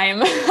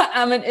 I'm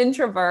an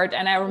introvert.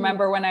 And I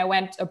remember when I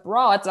went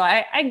abroad, so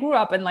I grew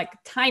up in a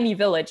tiny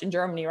village in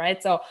Germany,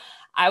 right? So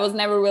I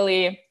never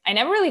really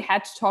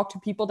had to talk to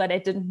people that I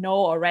didn't know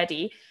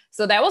already.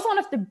 So that was one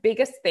of the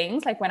biggest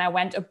things. When I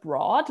went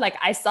abroad,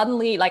 I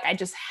suddenly, I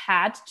just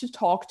had to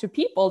talk to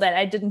people that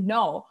I didn't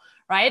know.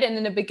 Right. And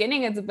in the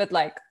beginning, it's a bit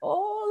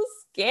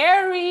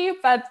scary,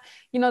 but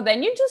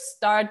then you just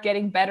start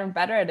getting better and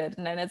better at it.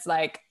 And then it's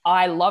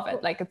I love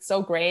it. It's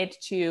so great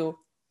to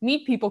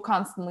meet people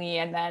constantly.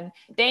 And then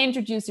they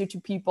introduce you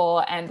to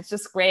people, and it's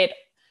just great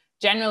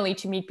generally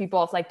to meet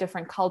people of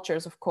different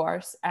cultures, of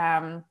course.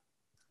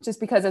 Just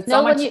because it's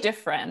so much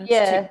different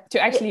to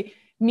actually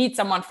meet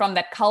someone from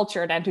that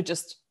culture than to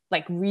just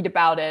read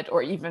about it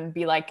or even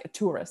be a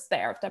tourist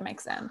there, if that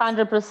makes sense.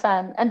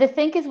 100%. And the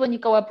thing is, when you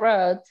go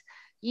abroad,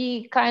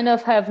 you kind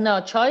of have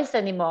no choice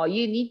anymore.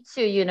 You need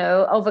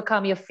to,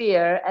 overcome your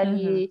fear, and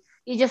you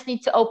just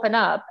need to open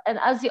up. And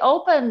as you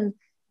open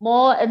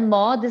more and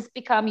more this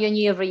become your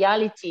new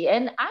reality.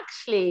 And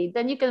actually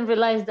then you can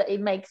realize that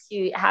it makes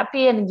you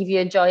happy and give you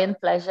a joy and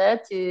pleasure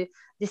to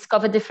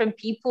discover different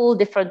people,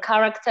 different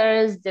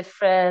characters,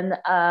 different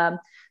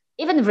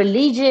even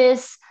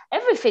religious,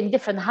 everything,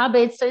 different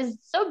habits. So it's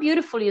so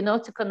beautiful, you know,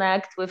 to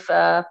connect with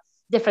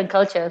different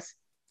cultures.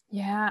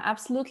 Yeah,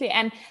 absolutely.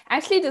 And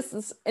actually, this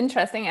is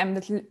interesting.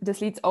 And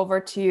this leads over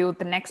to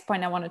the next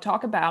point I want to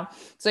talk about.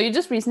 So, you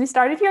just recently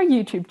started your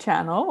YouTube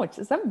channel, which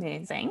is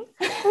amazing.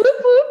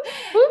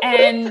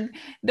 And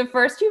the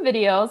first few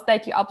videos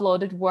that you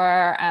uploaded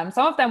were,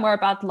 some of them were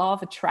about law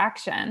of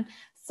attraction.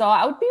 So,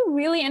 I would be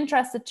really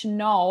interested to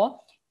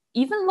know,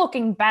 even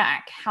looking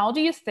back, how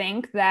do you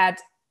think that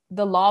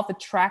the law of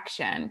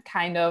attraction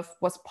kind of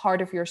was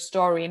part of your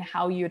story and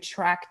how you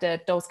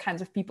attracted those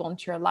kinds of people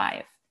into your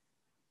life?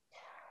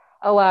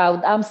 Oh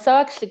wow, I'm so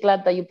actually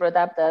glad that you brought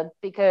up that,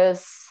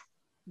 because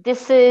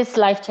this is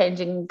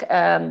life-changing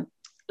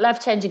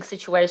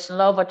situation,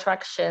 law of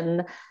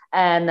attraction.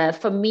 And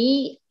for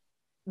me,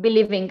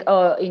 believing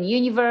in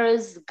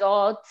universe,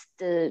 God,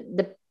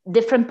 the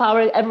different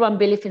power, everyone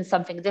believes in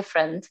something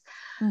different.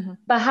 Mm-hmm.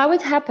 But how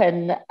it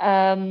happened,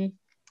 I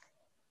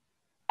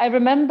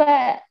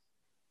remember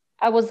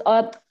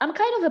I'm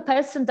kind of a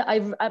person that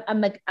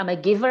I'm a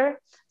giver.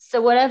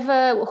 So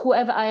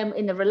whoever I am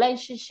in a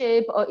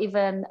relationship, or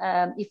even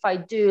if I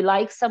do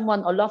like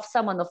someone or love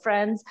someone or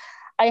friends,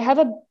 I have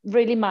a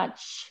really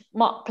much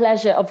more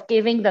pleasure of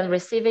giving than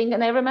receiving.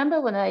 And I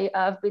remember when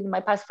I've been in my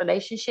past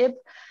relationship,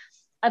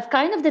 I've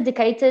kind of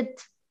dedicated.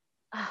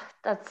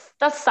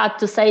 That's sad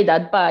to say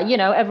that, but you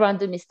know, everyone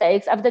do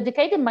mistakes. I've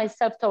dedicated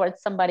myself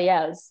towards somebody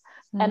else,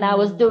 and I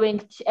was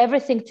doing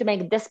everything to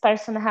make this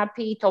person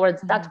happy,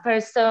 towards that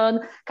person,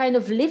 kind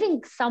of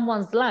living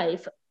someone's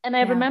life. And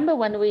I remember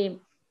when we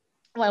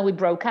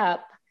broke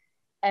up,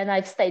 and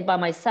I've stayed by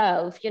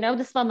myself. You know,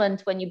 this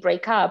moment when you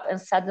break up and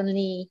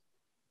suddenly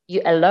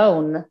you're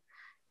alone,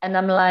 and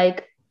I'm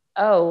like,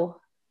 oh,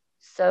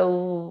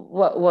 so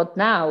what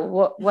now?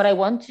 What I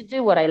want to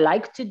do, what I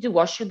like to do,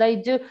 what should I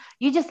do?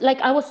 You just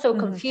like, I was so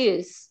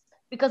confused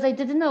because I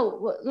didn't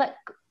know, like,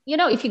 you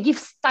know, if you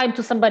give time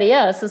to somebody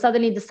else and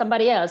suddenly the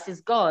somebody else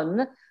is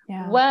gone,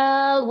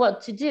 well,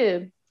 what to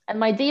do? And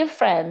my dear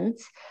friend,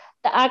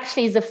 that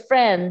actually is a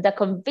friend that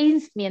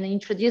convinced me and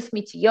introduced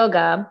me to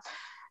yoga,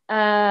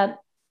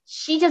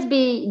 she just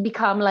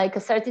become like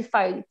a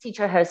certified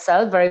teacher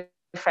herself, very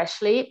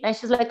freshly. And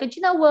she's like,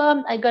 you know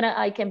what,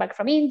 I came back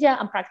from India,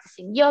 I'm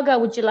practicing yoga,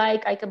 would you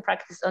like, I can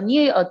practice on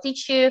you or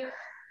teach you?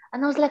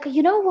 And I was like,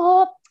 you know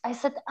what, I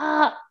said,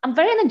 I'm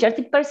very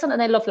energetic person,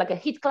 and I love like a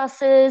HIIT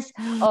classes,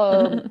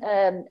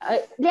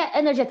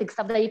 energetic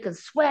stuff that you can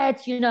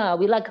sweat, you know,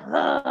 we like,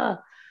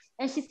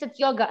 and she said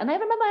yoga. And I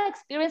remember my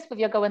experience with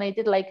yoga when I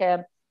did like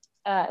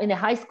in a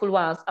high school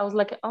once. I was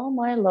like, oh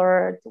my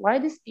lord, why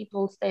these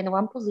people stay in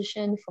one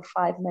position for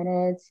 5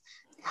 minutes?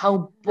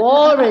 How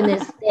boring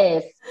is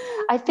this?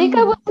 I think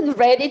I wasn't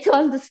ready to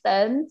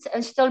understand.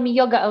 And she told me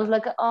yoga. I was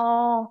like,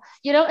 oh,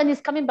 you know, and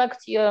it's coming back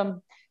to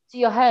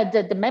your head,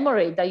 the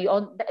memory that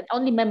the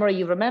only memory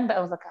you remember.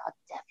 I was like, oh,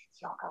 damn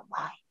it, yoga,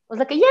 why? I was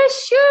like, yeah,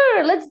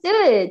 sure, let's do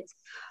it.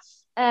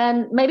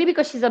 And maybe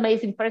because she's an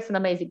amazing person,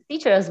 amazing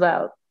teacher as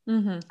well.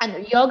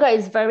 And yoga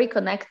is very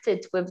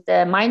connected with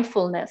the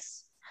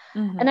mindfulness.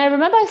 And I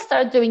remember I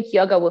started doing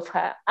yoga with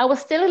her. I was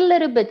still a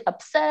little bit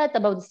upset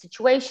about the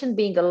situation,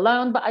 being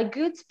alone, but I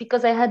good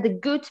because I had the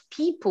good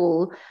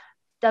people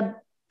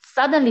that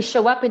suddenly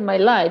show up in my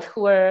life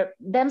who were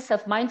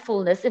themselves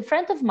mindfulness. In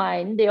front of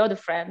mine, the other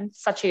friend,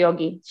 Sacha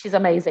Yogi, she's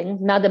amazing,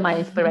 another my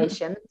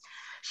inspiration.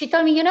 She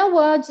told me, you know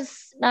what,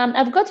 just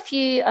I've got a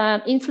few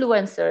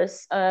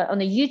influencers on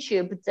the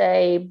YouTube.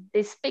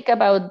 They speak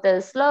about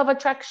this law of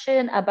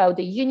attraction, about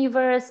the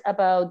universe,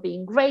 about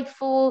being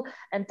grateful,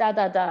 and da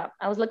da da.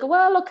 I was like,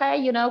 well, okay,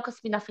 you know,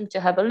 cost me nothing to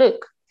have a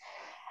look.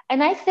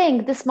 And I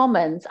think this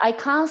moment, I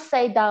can't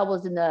say that I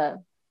was in a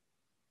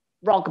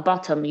rock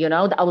bottom, you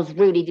know, that I was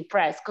really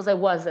depressed, because I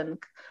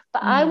wasn't,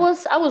 but I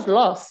was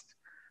lost.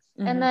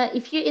 And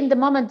if you're in the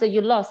moment that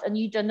you're lost and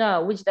you don't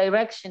know which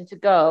direction to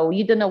go,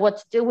 you don't know what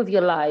to do with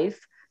your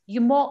life,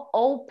 you're more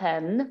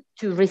open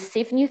to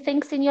receive new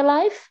things in your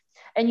life,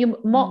 and you're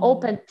more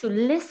open to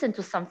listen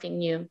to something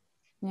new.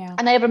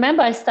 And I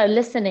remember I started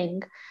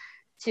listening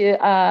to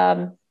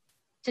that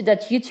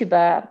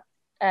YouTuber.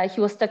 He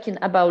was talking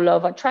about law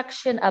of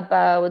attraction,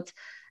 about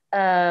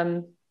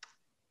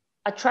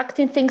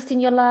attracting things in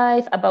your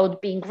life,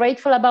 about being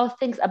grateful about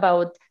things,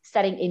 about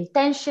setting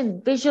intention,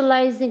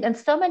 visualizing, and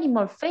so many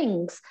more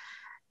things.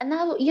 And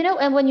now, you know,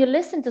 and when you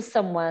listen to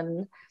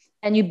someone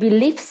and you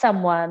believe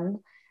someone,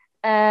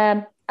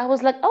 I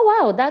was like, oh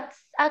wow, that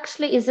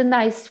actually is a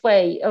nice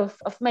way of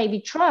maybe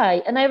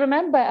try. And I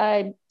remember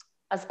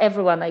as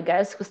everyone, I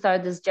guess, who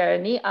started this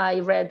journey, I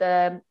read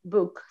a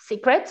book,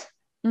 Secret.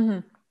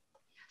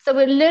 So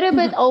a little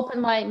bit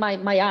opened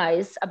my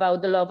eyes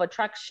about the law of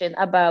attraction,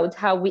 about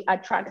how we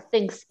attract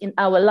things in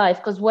our life.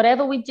 Because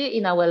whatever we do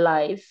in our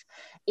life,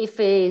 if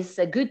it's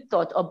a good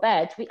thought or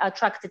bad, we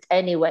attract it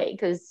anyway,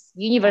 because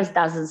universe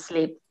doesn't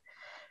sleep.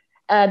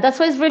 That's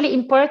why it's really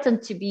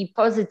important to be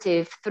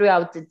positive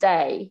throughout the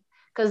day,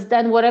 because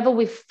then whatever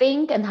we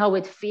think and how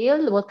we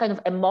feel, what kind of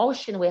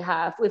emotion we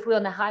have, if we're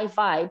on a high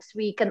vibes,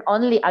 we can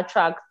only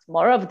attract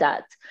more of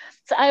that.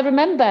 So I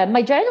remember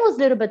my journey was a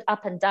little bit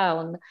up and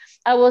down.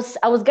 I was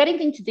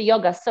getting into the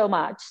yoga so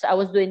much. So I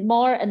was doing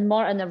more and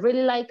more, and I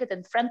really like it.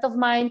 And a friend of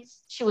mine,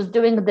 she was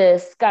doing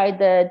this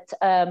guided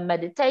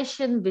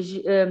meditation,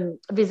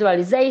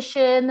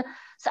 visualization.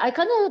 So I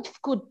kind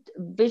of could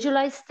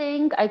visualize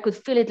things. I could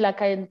feel it,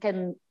 like I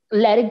can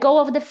let it go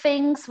of the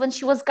things when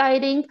she was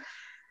guiding.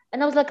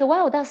 And I was like,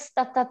 wow, that's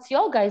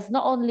yoga. It's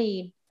not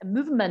only a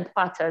movement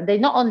pattern. They're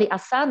not only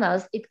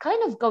asanas. It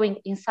kind of going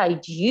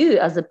inside you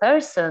as a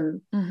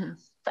person. Mm-hmm.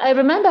 So I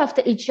remember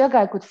after each yoga,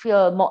 I could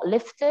feel more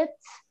lifted,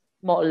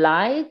 more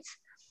light.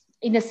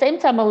 In the same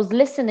time, I was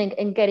listening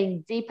and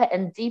getting deeper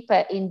and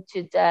deeper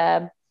into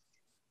the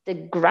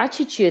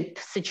gratitude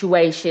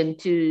situation,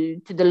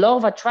 to the law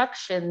of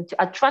attraction, to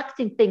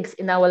attracting things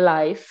in our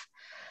life.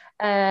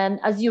 And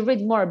as you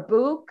read more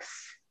books,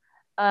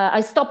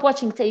 I stopped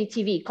watching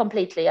TV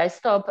completely. I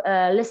stopped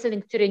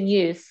listening to the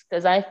news,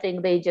 because I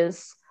think they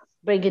just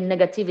bring in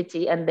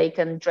negativity and they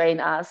can drain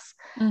us.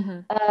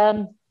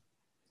 Mm-hmm.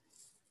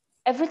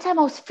 Every time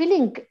I was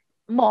feeling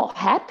more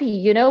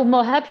happy,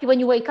 more happy when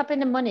you wake up in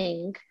the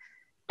morning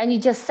and you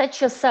just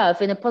set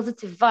yourself in a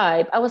positive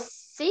vibe. I was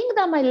seeing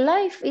that my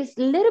life is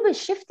a little bit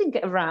shifting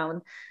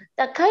around.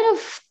 That kind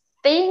of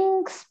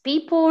things,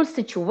 people,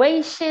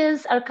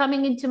 situations are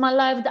coming into my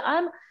life, that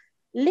I'm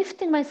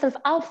lifting myself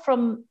out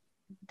from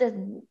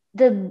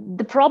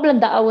the problem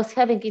that I was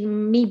having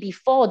in me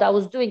before, that I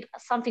was doing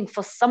something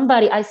for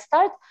somebody. I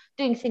start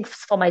doing things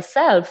for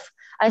myself.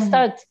 I Mm-hmm.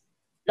 start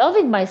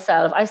loving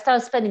myself. I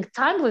start spending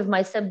time with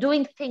myself,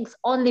 doing things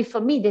only for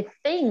me, the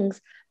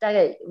things that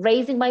are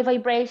raising my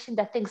vibration,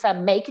 the things that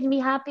are making me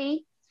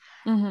happy.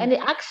 Mm-hmm. And it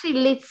actually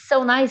leads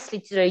so nicely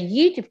to the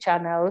YouTube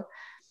channel,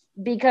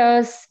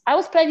 because I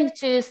was planning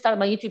to start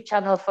my YouTube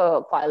channel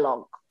for quite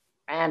long.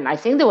 And I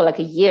think they were like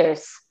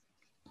years.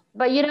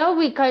 But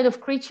we kind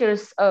of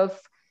creatures of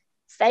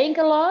saying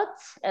a lot,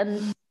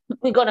 and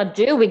we're gonna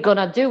do.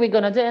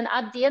 And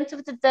at the end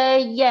of the day,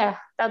 yeah,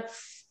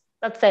 that's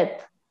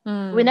it.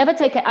 We never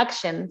take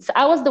action. So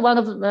I was the one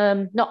of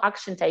not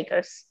action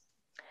takers.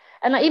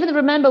 And I even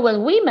remember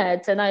when we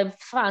met and I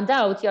found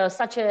out you're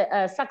such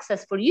a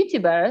successful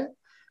YouTuber.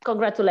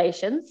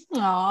 Congratulations. Oh,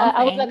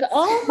 I was like, thanks.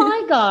 oh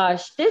my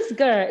gosh, this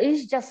girl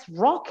is just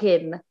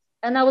rocking.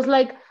 And I was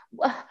like,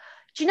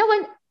 do you know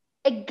when,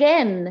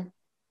 again,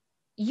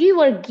 you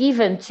were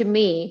given to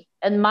me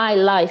in my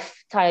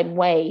lifetime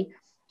way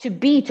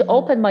to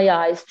open my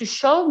eyes, to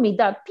show me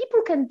that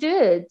people can do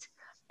it.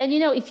 And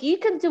if you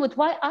can do it,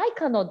 why I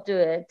cannot do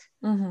it?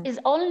 Mm-hmm. Is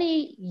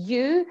only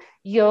you,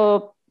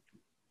 your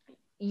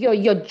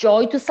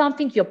joy to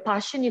something, your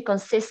passion, your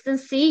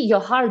consistency, your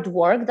hard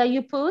work that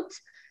you put,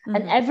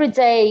 and every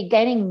day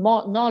gaining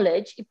more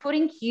knowledge,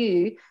 putting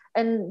you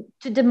and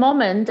to the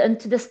moment and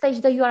to the stage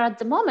that you are at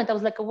the moment. I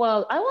was like,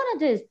 well, I want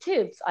to do this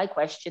too. So I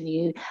question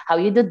you, how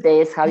you did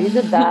this, how you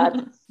did that.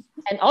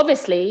 And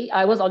obviously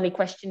I was only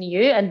questioning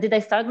you. And did I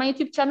start my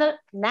YouTube channel?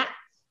 Nah,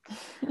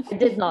 I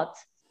did not.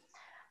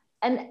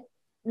 And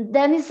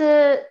then is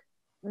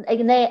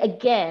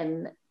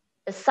again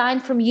a sign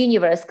from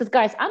universe, because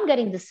guys, I'm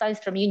getting the signs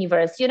from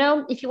universe.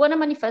 If you want to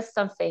manifest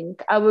something,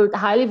 I would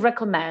highly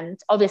recommend,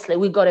 obviously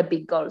we got a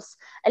big goals,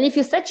 and if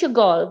you set your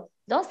goal,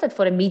 don't set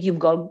for a medium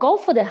goal, go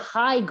for the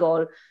high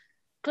goal.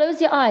 Close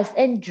your eyes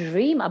and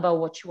dream about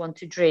what you want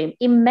to dream.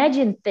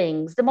 Imagine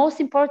things. The most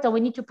important, we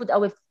need to put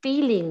our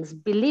feelings,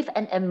 belief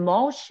and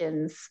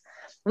emotions.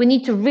 We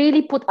need to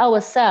really put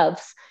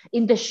ourselves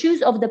in the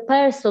shoes of the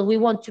person we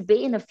want to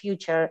be in the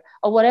future,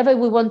 or whatever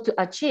we want to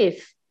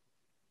achieve.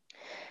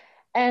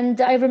 And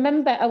I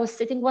remember I was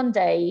sitting one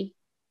day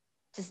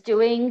just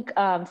doing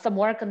some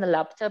work on the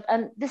laptop,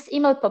 and this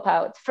email pop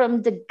out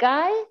from the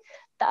guy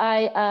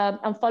that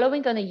I'm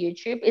following on a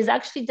YouTube. Is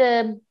actually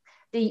the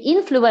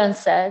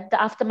influencer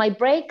that after my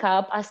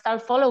breakup I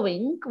started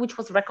following, which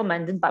was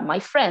recommended by my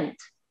friend.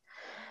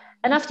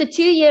 And after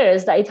 2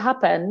 years that it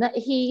happened,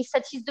 he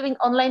said he's doing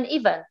online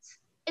events.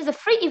 It's a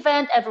free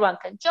event, everyone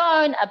can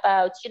join,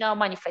 about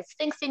manifest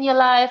things in your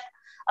life.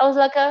 I was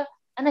like,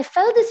 and I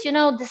felt this,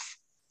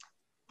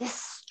 this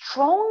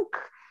strong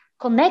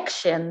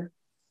connection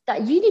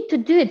that you need to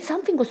do it.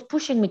 Something was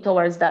pushing me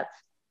towards that.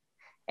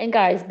 And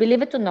guys,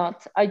 believe it or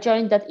not, I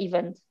joined that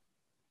event.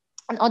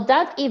 And on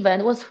that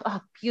event was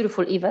a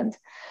beautiful event.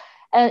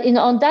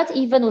 On that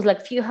event was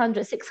like few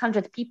hundred,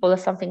 600 people or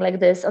something like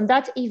this. On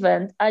that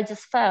event, I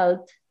just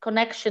felt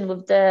connection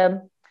with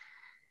the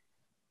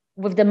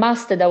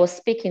master that was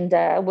speaking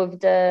there, with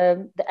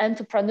the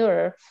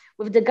entrepreneur,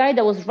 with the guy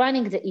that was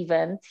running the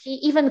event. He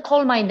even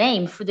called my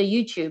name through the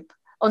YouTube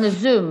on a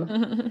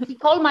Zoom. He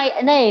called my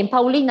name,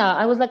 Paulina.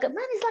 I was like, man,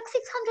 it's like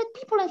 600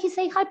 people. And he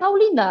say, hi,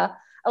 Paulina.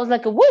 I was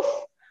like,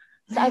 woof.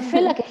 So I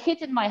feel like a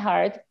hit in my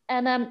heart.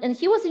 And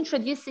he was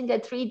introducing a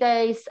 3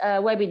 days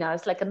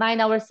webinars, like 9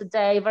 hours a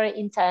day, very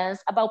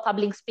intense, about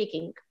public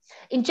speaking.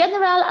 In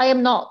general, I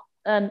am not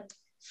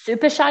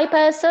super shy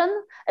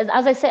person.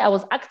 As I say, I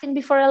was acting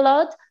before a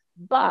lot,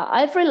 but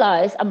I've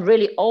realized I'm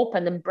really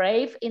open and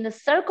brave in a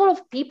circle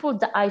of people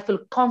that I feel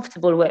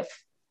comfortable with.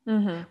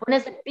 Mm-hmm. When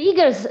it's a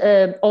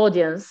bigger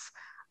audience,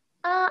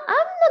 I'm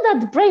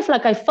not that brave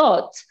like I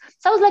thought.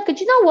 So I was like,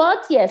 you know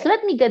what? Yes,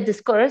 let me get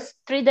this course.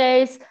 3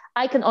 days,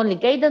 I can only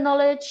gain the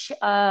knowledge.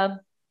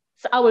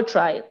 So I will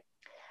try.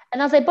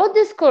 And as I bought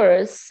this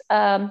course,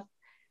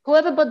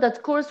 whoever bought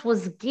that course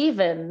was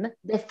given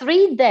the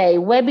 3 day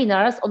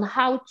webinars on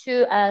how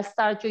to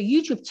start your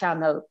YouTube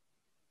channel.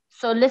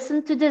 So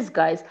listen to this,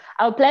 guys.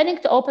 I'm planning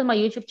to open my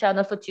YouTube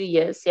channel for 2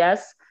 years.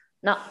 Yes,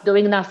 not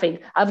doing nothing.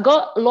 I've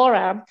got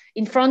Laura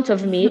in front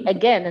of me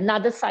again.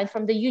 Another sign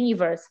from the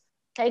universe.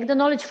 Take the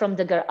knowledge from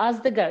the girl.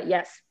 Ask the girl.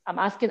 Yes, I'm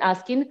asking.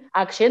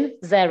 Action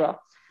zero.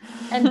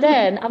 And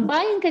then I'm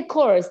buying a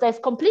course that's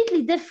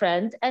completely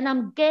different, and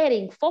I'm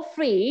getting for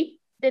free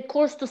the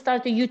course to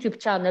start a YouTube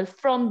channel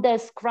from the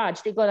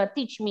scratch. They're gonna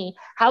teach me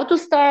how to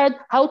start,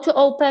 how to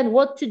open,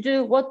 what to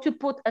do, what to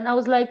put. And I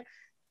was like,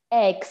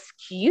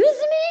 excuse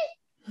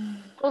me?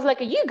 I was like,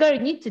 you girl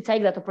need to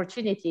take that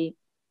opportunity.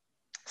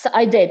 So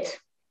I did.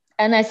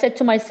 And I said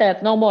to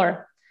myself, no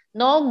more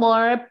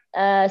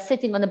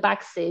sitting on the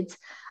back seat.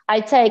 I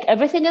take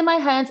everything in my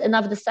hands, and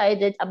I've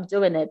decided I'm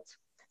doing it.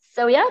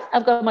 So yeah,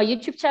 I've got my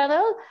YouTube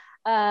channel.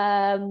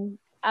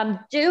 I'm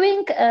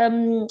doing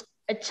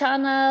a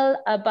channel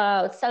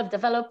about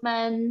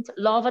self-development,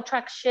 law of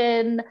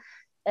attraction,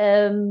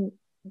 um,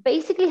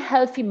 basically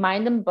healthy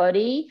mind and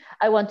body.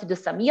 I want to do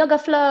some yoga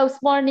flows,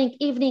 morning,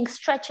 evening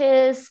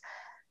stretches.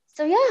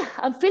 So yeah,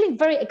 I'm feeling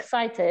very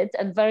excited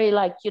and very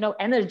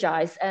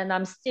energized, and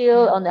I'm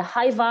still on the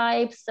high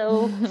vibe.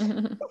 So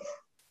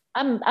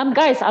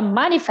I'm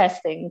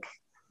manifesting.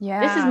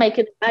 This is Yeah.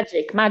 making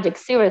magic,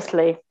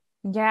 seriously.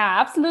 Yeah,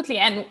 absolutely.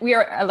 And we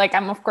are like,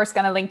 I'm of course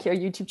going to link your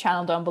YouTube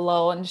channel down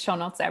below in the show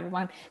notes so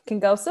everyone can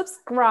go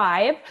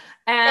subscribe.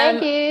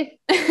 Thank And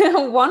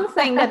you. one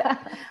thing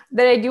that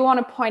I do want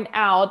to point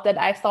out that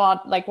I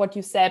thought like what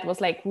you said was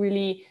like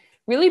really,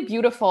 really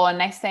beautiful.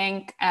 And I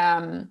think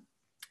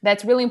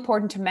that's really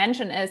important to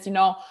mention is,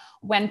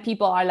 when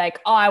people are like,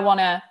 oh, I want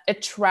to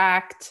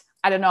attract,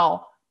 I don't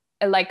know,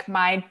 like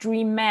my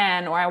dream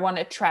man, or I want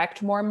to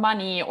attract more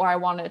money, or I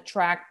want to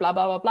attract blah,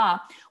 blah, blah, blah.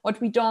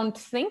 What we don't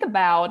think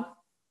about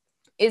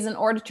is in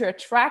order to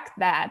attract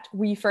that,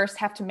 we first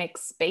have to make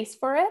space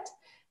for it.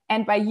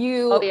 And by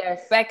you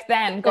back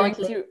then going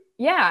through,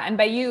 and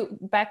by you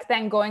back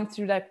then going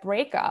through that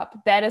breakup,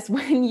 that is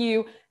when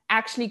you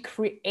actually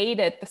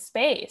created the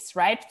space,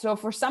 right? So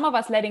for some of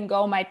us, letting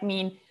go might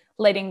mean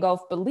letting go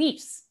of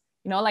beliefs,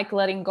 like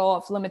letting go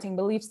of limiting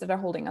beliefs that are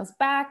holding us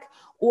back,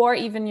 or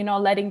even,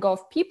 letting go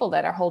of people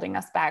that are holding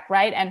us back,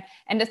 right?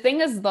 And the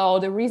thing is, though,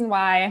 the reason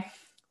why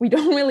we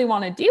don't really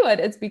want to do it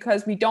is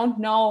because we don't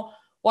know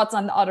what's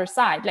on the other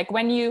side. Like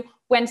when you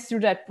went through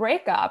that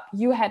breakup,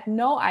 you had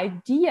no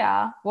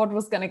idea what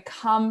was going to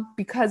come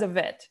because of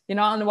it,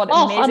 and what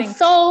amazing. I'm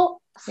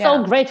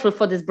so grateful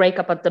for this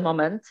breakup at the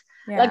moment.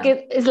 Like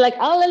it's like,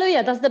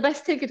 hallelujah, that's the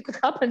best thing it could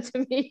happen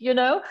to me,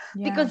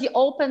 because you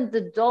opened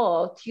the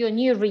door to your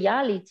new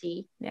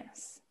reality.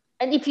 Yes.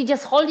 And if you're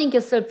just holding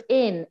yourself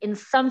in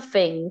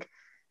something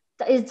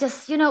that is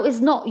just, is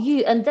not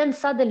you, and then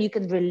suddenly you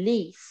can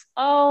release.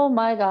 Oh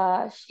my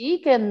gosh, you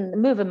can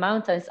move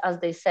mountains, as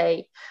they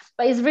say.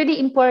 But it's really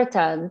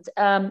important,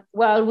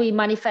 while we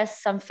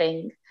manifest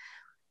something,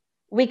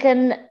 we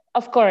can,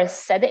 of course,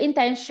 set the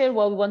intention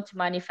what we want to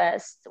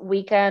manifest.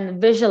 We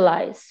can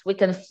visualize, we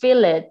can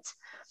feel it.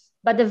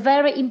 But the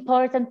very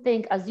important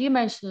thing, as you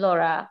mentioned,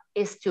 Laura,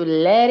 is to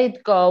let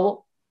it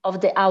go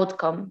of the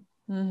outcome.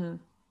 Mm-hmm.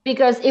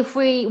 Because if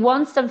we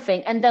want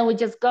something and then we're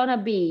just gonna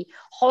be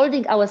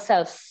holding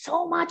ourselves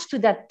so much to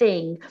that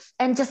thing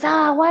and just,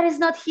 why is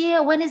not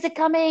here? When is it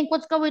coming?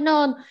 What's going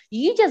on?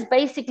 You just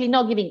basically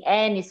not giving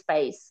any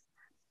space.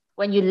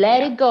 When you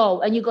let it go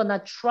and you're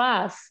gonna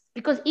trust,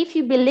 because if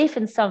you believe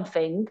in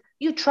something,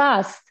 you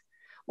trust.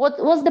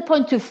 What's the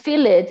point to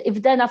feel it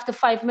if then after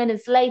 5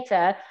 minutes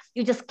later,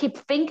 you just keep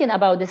thinking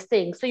about this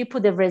thing? So you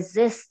put a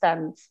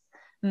resistance.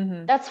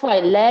 Mm-hmm. That's why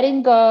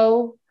letting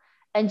go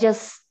and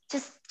just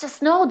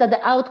know that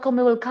the outcome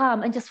will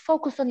come, and just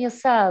focus on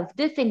yourself.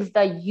 Do things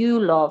that you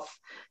love,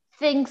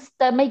 things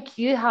that make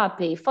you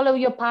happy. Follow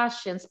your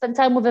passion, spend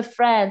time with your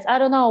friends. I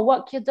don't know,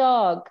 walk your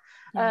dog,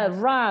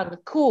 run,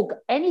 cook,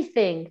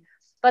 anything.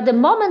 But the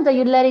moment that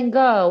you're letting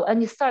go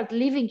and you start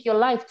living your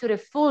life to the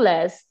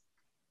fullest,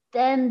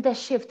 then the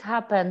shift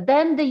happens.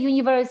 Then the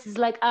universe is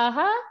like,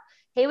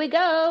 here we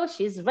go,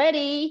 she's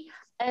ready,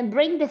 and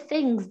bring the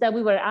things that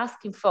we were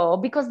asking for,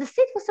 because the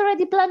seed was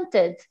already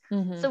planted.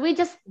 Mm-hmm. So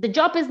the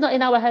job is not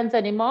in our hands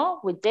anymore.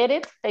 We did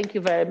it. Thank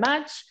you very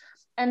much.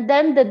 And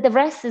then the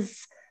rest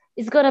is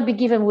going to be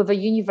given with the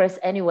universe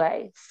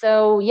anyway.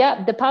 So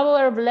yeah, the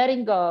power of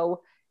letting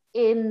go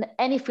in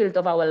any field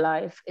of our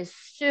life is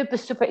super,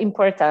 super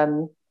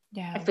important.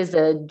 Yeah. If it's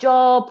a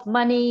job,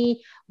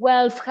 money,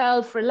 wealth,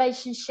 health,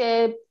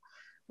 relationship,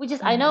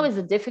 I know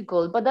it's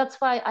difficult, but that's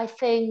why I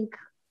think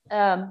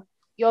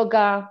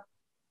yoga,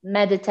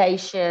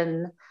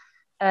 meditation,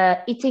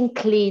 eating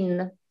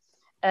clean,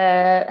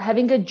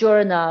 having a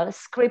journal,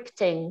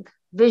 scripting,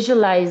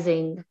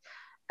 visualizing,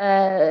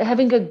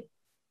 having a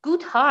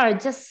good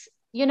heart. Just,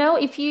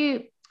 if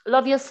you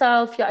love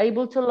yourself, you're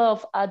able to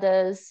love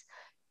others.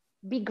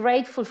 Be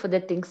grateful for the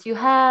things you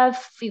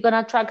have. You're going to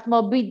attract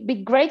more.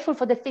 Be grateful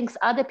for the things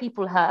other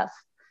people have.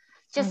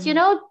 Just,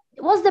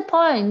 what's the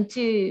point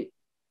to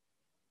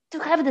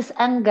have this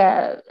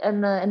anger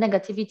and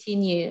negativity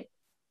in you?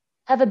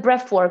 Have a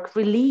breath work,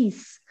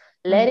 release,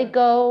 let it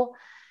go,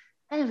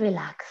 and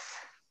relax.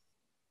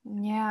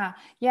 Yeah,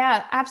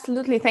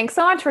 absolutely. Thanks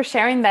so much for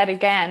sharing that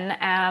again.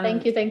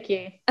 Thank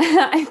you.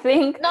 I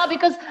think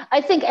because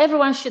I think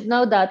everyone should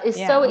know that. It's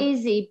so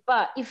easy,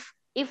 but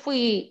if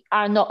we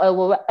are not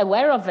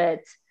aware of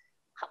it,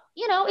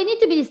 it need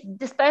to be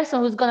this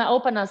person who's going to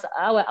open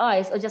our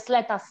eyes or just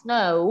let us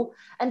know.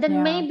 And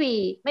then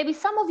maybe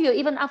some of you,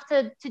 even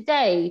after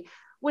today,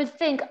 will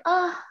think,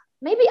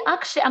 maybe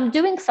actually I'm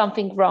doing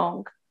something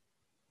wrong.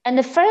 And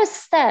the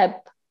first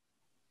step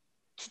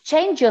to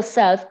change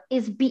yourself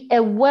is be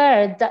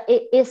aware that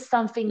it is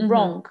something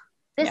wrong.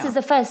 This is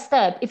the first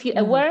step. If you're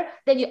aware,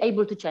 then you're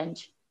able to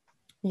change.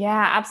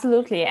 Yeah,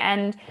 absolutely.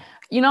 And,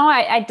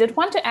 I did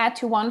want to add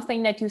to one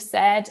thing that you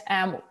said,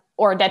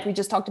 or that we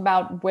just talked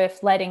about with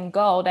letting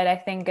go, that I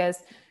think is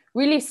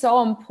really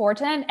so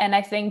important. And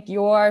I think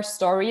your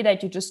story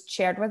that you just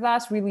shared with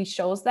us really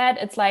shows that.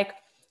 It's like,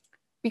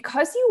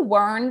 because you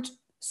weren't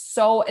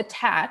so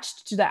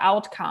attached to the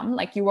outcome,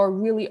 like you were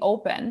really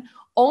open,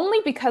 only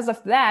because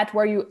of that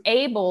were you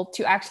able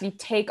to actually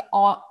take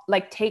on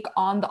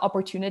the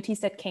opportunities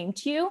that came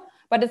to you.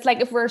 But it's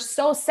like, if we're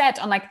so set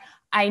on like,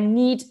 I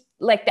need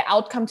like the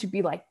outcome to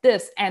be like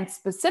this and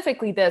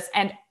specifically this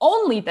and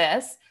only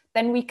this,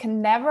 then we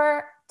can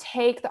never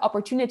take the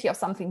opportunity of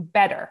something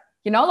better.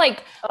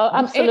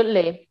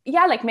 Absolutely.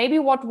 Like maybe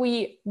what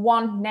we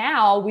want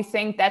now, we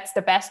think that's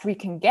the best we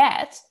can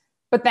get,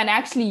 but then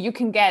actually you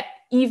can get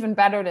even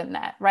better than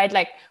that, right?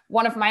 Like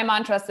one of my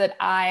mantras that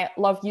I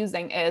love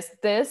using is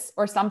this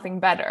or something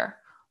better.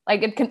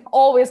 Like it can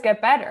always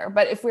get better.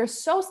 But if we're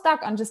so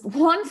stuck on just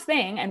one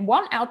thing and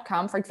one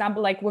outcome, for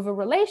example, like with a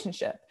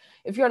relationship,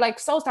 if you're like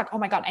so stuck, oh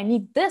my God, I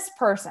need this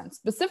person,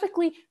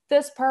 specifically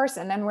this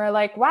person. And we're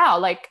like, wow,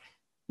 like,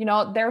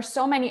 there are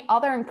so many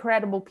other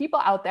incredible people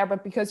out there,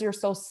 but because you're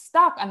so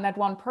stuck on that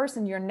one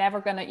person, you're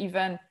never going to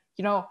even,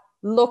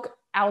 look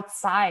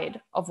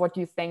outside of what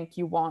you think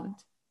you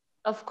want.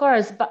 Of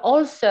course. But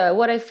also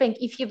what I think,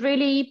 if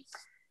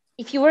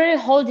you were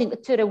holding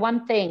to the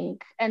one thing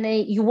and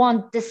you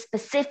want this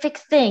specific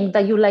thing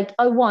that you like,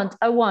 I want,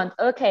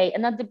 okay.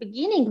 And at the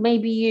beginning,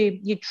 maybe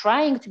you're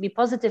trying to be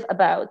positive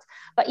about,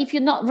 but if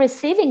you're not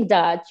receiving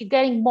that, you're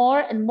getting more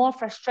and more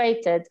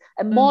frustrated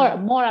and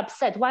more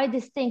upset. Why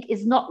this thing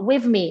is not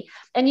with me?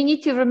 And you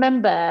need to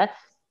remember,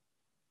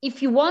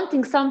 if you're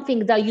wanting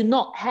something that you're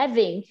not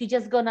having, you're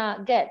just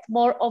gonna get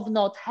more of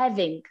not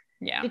having.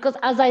 Yeah. Because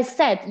as I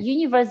said,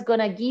 universe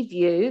gonna give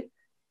you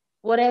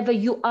whatever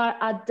you are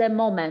at the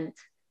moment.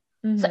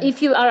 So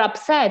if you are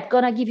upset,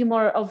 gonna give you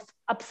more of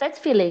upset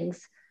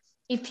feelings.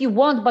 If you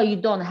want but you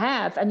don't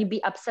have, and you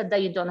be upset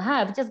that you don't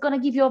have, just gonna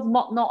give you of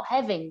not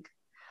having.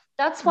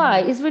 That's why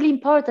it's really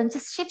important.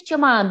 Just shift your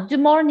mind. Do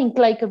morning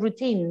like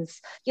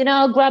routines.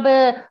 Grab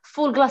a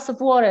full glass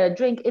of water,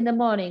 drink in the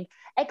morning,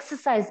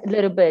 exercise a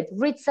little bit,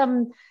 read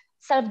some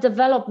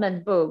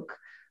self-development book,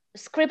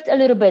 script a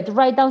little bit,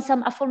 write down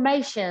some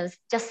affirmations.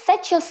 Just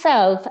set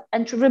yourself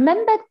and to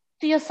remember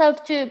to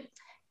yourself to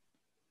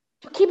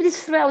keep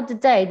this throughout the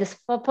day, this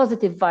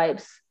positive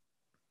vibes.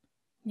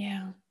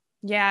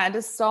 Yeah, it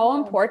is so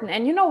important.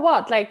 And you know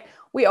what, like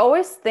we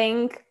always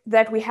think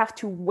that we have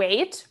to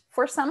wait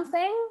for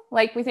something.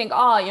 Like we think,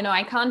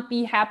 I can't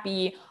be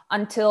happy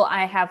until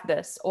I have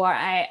this, or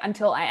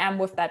until I am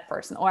with that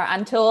person, or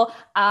until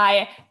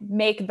I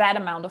make that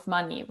amount of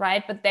money,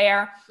 right? But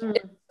there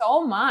is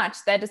so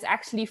much that is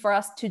actually for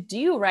us to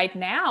do right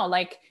now,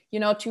 like,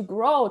 to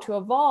grow, to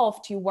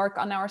evolve, to work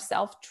on our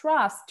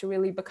self-trust, to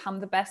really become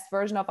the best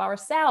version of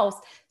ourselves,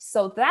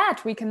 so that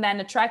we can then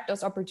attract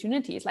those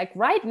opportunities. Like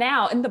right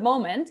now in the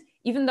moment,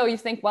 even though you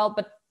think, well,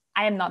 but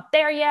I am not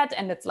there yet,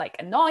 and it's like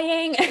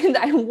annoying and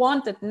I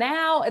want it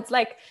now. It's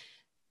like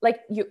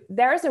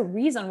there's a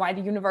reason why the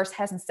universe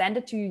hasn't sent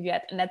it to you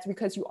yet. And that's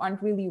because you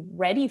aren't really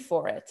ready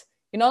for it.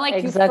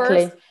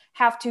 Exactly. You first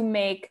have to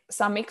make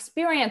some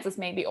experiences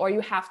maybe, or you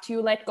have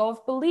to let go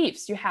of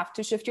beliefs. You have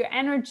to shift your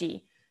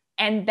energy,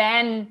 and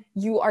then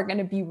you are going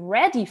to be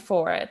ready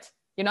for it.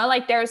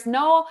 There's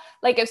no,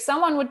 like if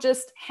someone would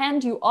just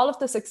hand you all of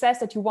the success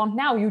that you want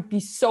now, you'd be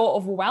so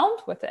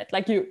overwhelmed with it.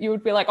 Like you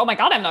would be like, oh my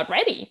God, I'm not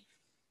ready.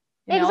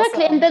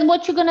 Exactly. And then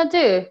what you're going to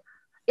do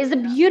is a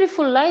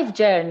beautiful life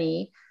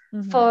journey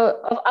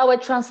of our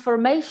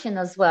transformation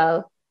as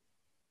well.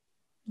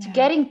 To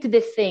getting to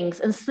the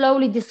things and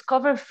slowly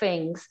discover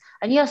things.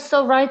 And you're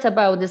so right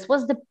about this.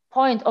 What's the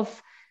point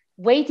of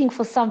waiting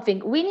for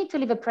something? We need to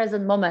live a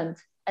present moment.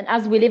 And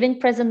as we live in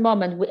present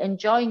moment, we're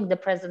enjoying the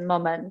present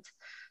moment.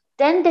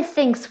 Then the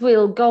things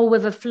will go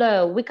with the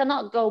flow. We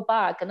cannot go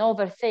back and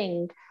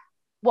overthink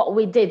what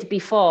we did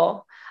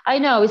before. I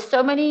know it's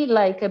so many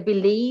like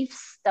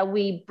beliefs that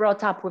we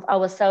brought up with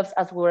ourselves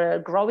as we're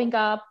growing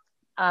up,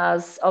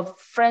 as of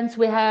friends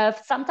we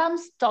have,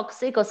 sometimes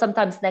toxic or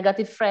sometimes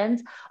negative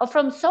friends, or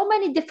from so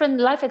many different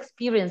life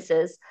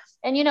experiences.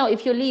 And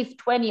if you live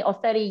 20 or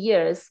 30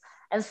 years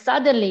and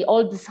suddenly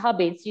all these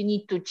habits you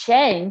need to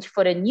change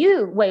for a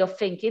new way of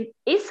thinking,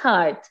 it's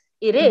hard.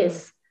 It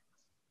is.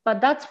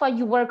 But that's why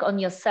you work on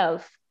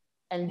yourself,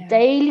 and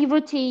daily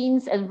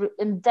routines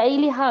and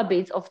daily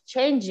habits of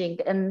changing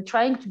and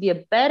trying to be a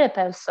better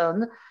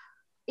person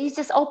is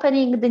just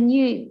opening the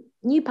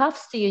new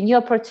paths to you, new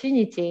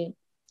opportunity.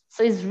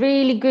 So it's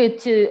really good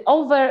to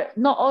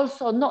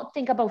not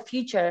think about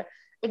future.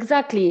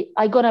 Exactly,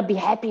 I gonna be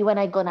happy when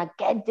I gonna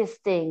get this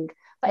thing.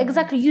 But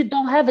exactly, you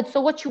don't have it.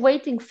 So what you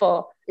waiting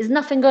for? Is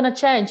nothing gonna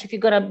change if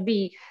you're gonna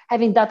be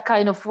having that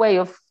kind of way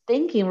of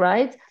thinking,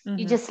 right?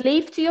 You just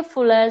live to your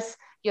fullest.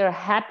 You're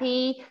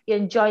happy. You're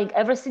enjoying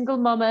every single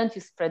moment.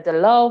 You spread the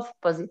love,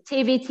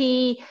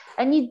 positivity,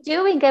 and you're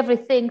doing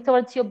everything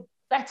towards your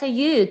better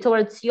you,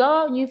 towards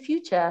your new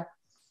future.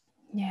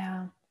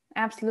 Yeah,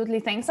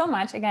 absolutely. Thanks so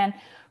much again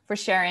for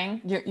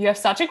sharing. You have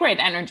such a great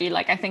energy.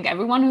 Like, I think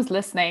everyone who's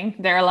listening,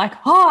 they're like,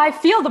 oh, I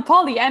feel the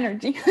Polly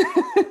energy.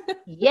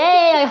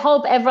 Yay, I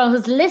hope everyone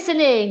who's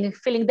listening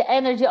feeling the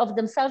energy of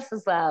themselves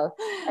as well.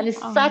 And it's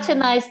such a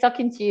nice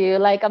talking to you.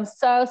 Like, I'm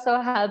so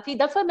happy.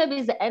 That's why maybe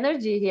it's the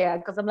energy here,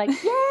 because I'm like,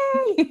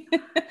 yay.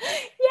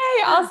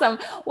 Yay, awesome.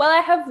 Well,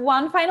 I have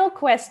one final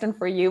question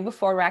for you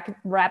before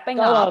wrapping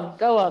up.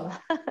 Go on.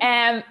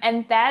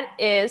 And that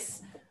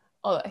is,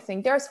 I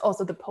think there's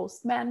also the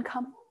postman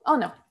come. Oh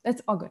no,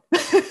 it's all good.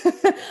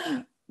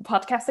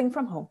 Podcasting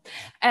from home.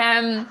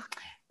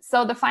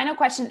 So the final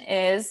question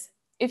is,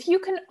 if you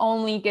can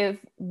only give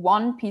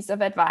one piece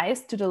of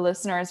advice to the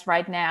listeners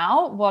right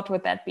now, what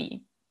would that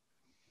be?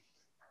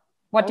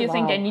 What do you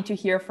think they need to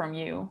hear from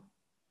you?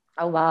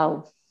 Oh,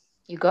 wow.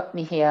 You got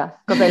me here,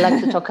 because I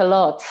like to talk a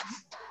lot.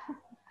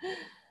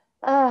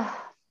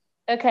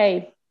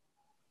 Okay.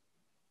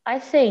 I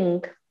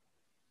think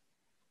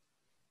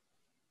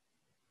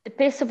the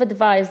piece of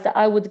advice that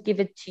I would give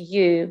it to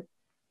you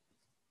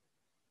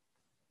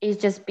is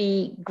just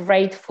be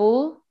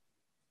grateful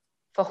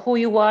for who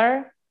you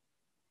are,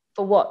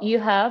 for what you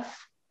have,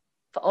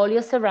 for all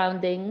your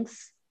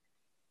surroundings.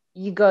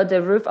 You got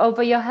a roof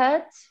over your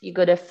head, you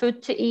got a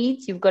food to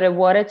eat, you've got a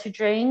water to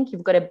drink,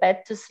 you've got a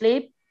bed to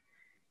sleep,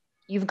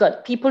 you've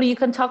got people you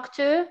can talk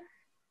to,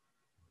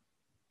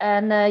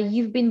 and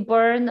you've been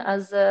born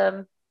as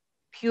a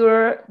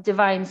pure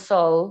divine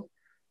soul.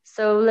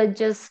 So let's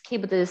just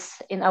keep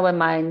this in our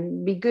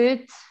mind. Be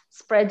good,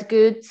 spread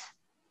good,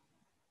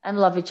 and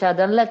love each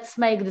other. And let's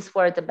make this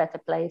world a better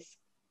place.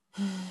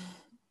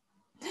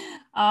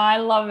 I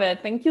love it.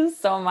 Thank you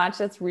so much.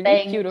 That's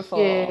really beautiful.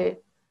 You.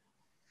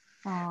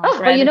 But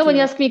when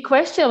you asked me a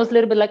question, I was a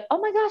little bit like, oh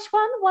my gosh,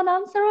 one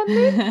answer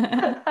only.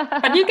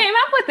 But you came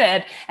up with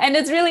it. And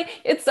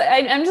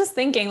I'm just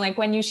thinking, like,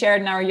 when you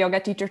shared in our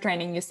yoga teacher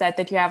training, you said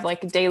that you have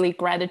like a daily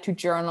gratitude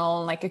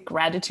journal, like a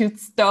gratitude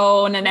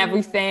stone and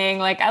everything.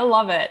 Like, I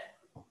love it.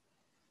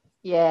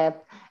 Yeah,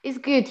 it's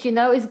good.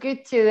 It's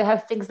good to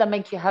have things that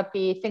make you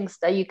happy, things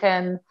that you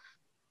can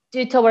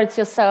do towards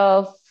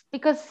yourself,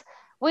 because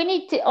we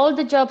need to, all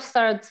the job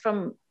starts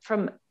from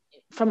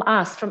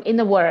us, from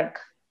inner work.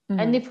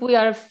 And if we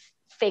are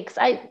fixed,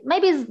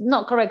 maybe it's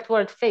not correct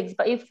word fixed,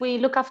 but if we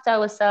look after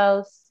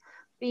ourselves,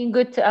 being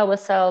good to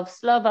ourselves,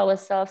 love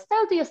ourselves,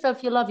 tell to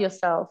yourself you love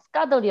yourself,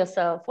 cuddle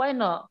yourself, why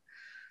not?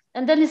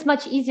 And then it's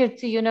much easier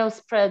to,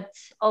 spread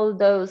all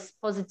those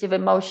positive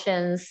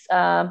emotions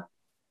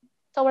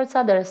towards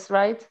others,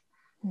 right?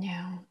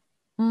 Yeah.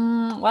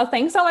 Well,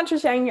 thanks so much for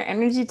sharing your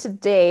energy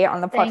today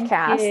on the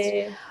podcast.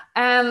 Thank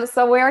you.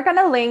 So we're going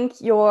to link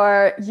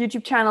your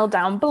YouTube channel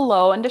down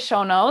below in the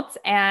show notes,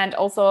 and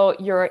also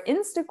your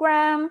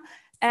Instagram.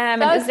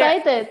 So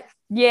excited.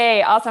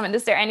 Yay, awesome. And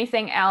is there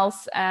anything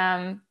else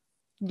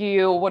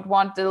you would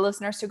want the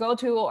listeners to go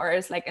to, or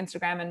is like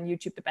Instagram and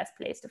YouTube the best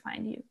place to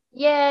find you?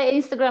 Yeah,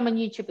 Instagram and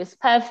YouTube is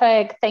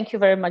perfect. Thank you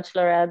very much,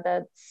 Laura.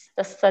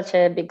 That's such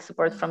a big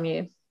support from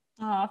you.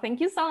 Oh, thank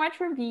you so much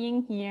for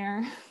being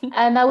here.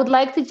 And I would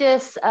like to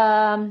just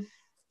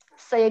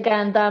say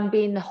again that I'm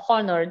being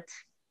honored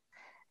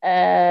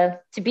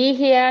to be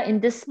here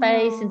in this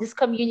space, in this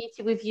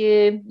community with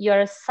you.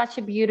 You're such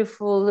a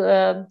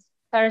beautiful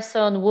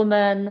person,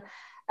 woman.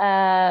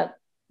 The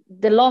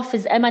love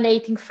is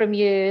emanating from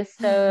you.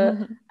 So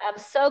I'm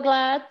so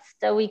glad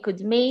that we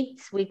could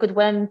meet. We could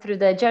went through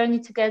the journey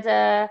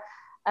together.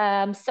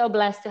 I'm so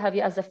blessed to have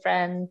you as a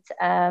friend.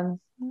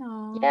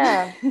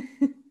 Yeah.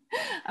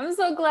 I'm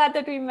so glad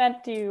that we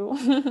met you.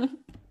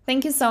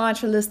 Thank you so much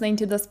for listening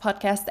to this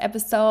podcast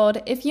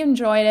episode. If you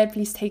enjoyed it,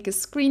 please take a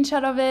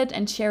screenshot of it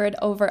and share it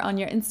over on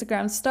your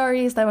Instagram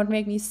stories. That would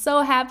make me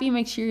so happy.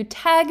 Make sure you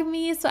tag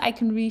me so I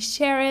can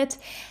reshare it.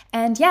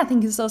 And yeah,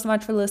 thank you so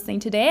much for listening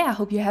today. I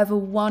hope you have a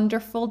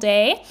wonderful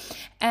day.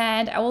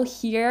 And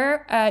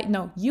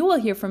you will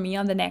hear from me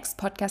on the next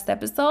podcast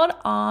episode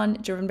on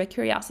Driven by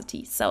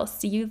Curiosity. So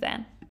see you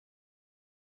then.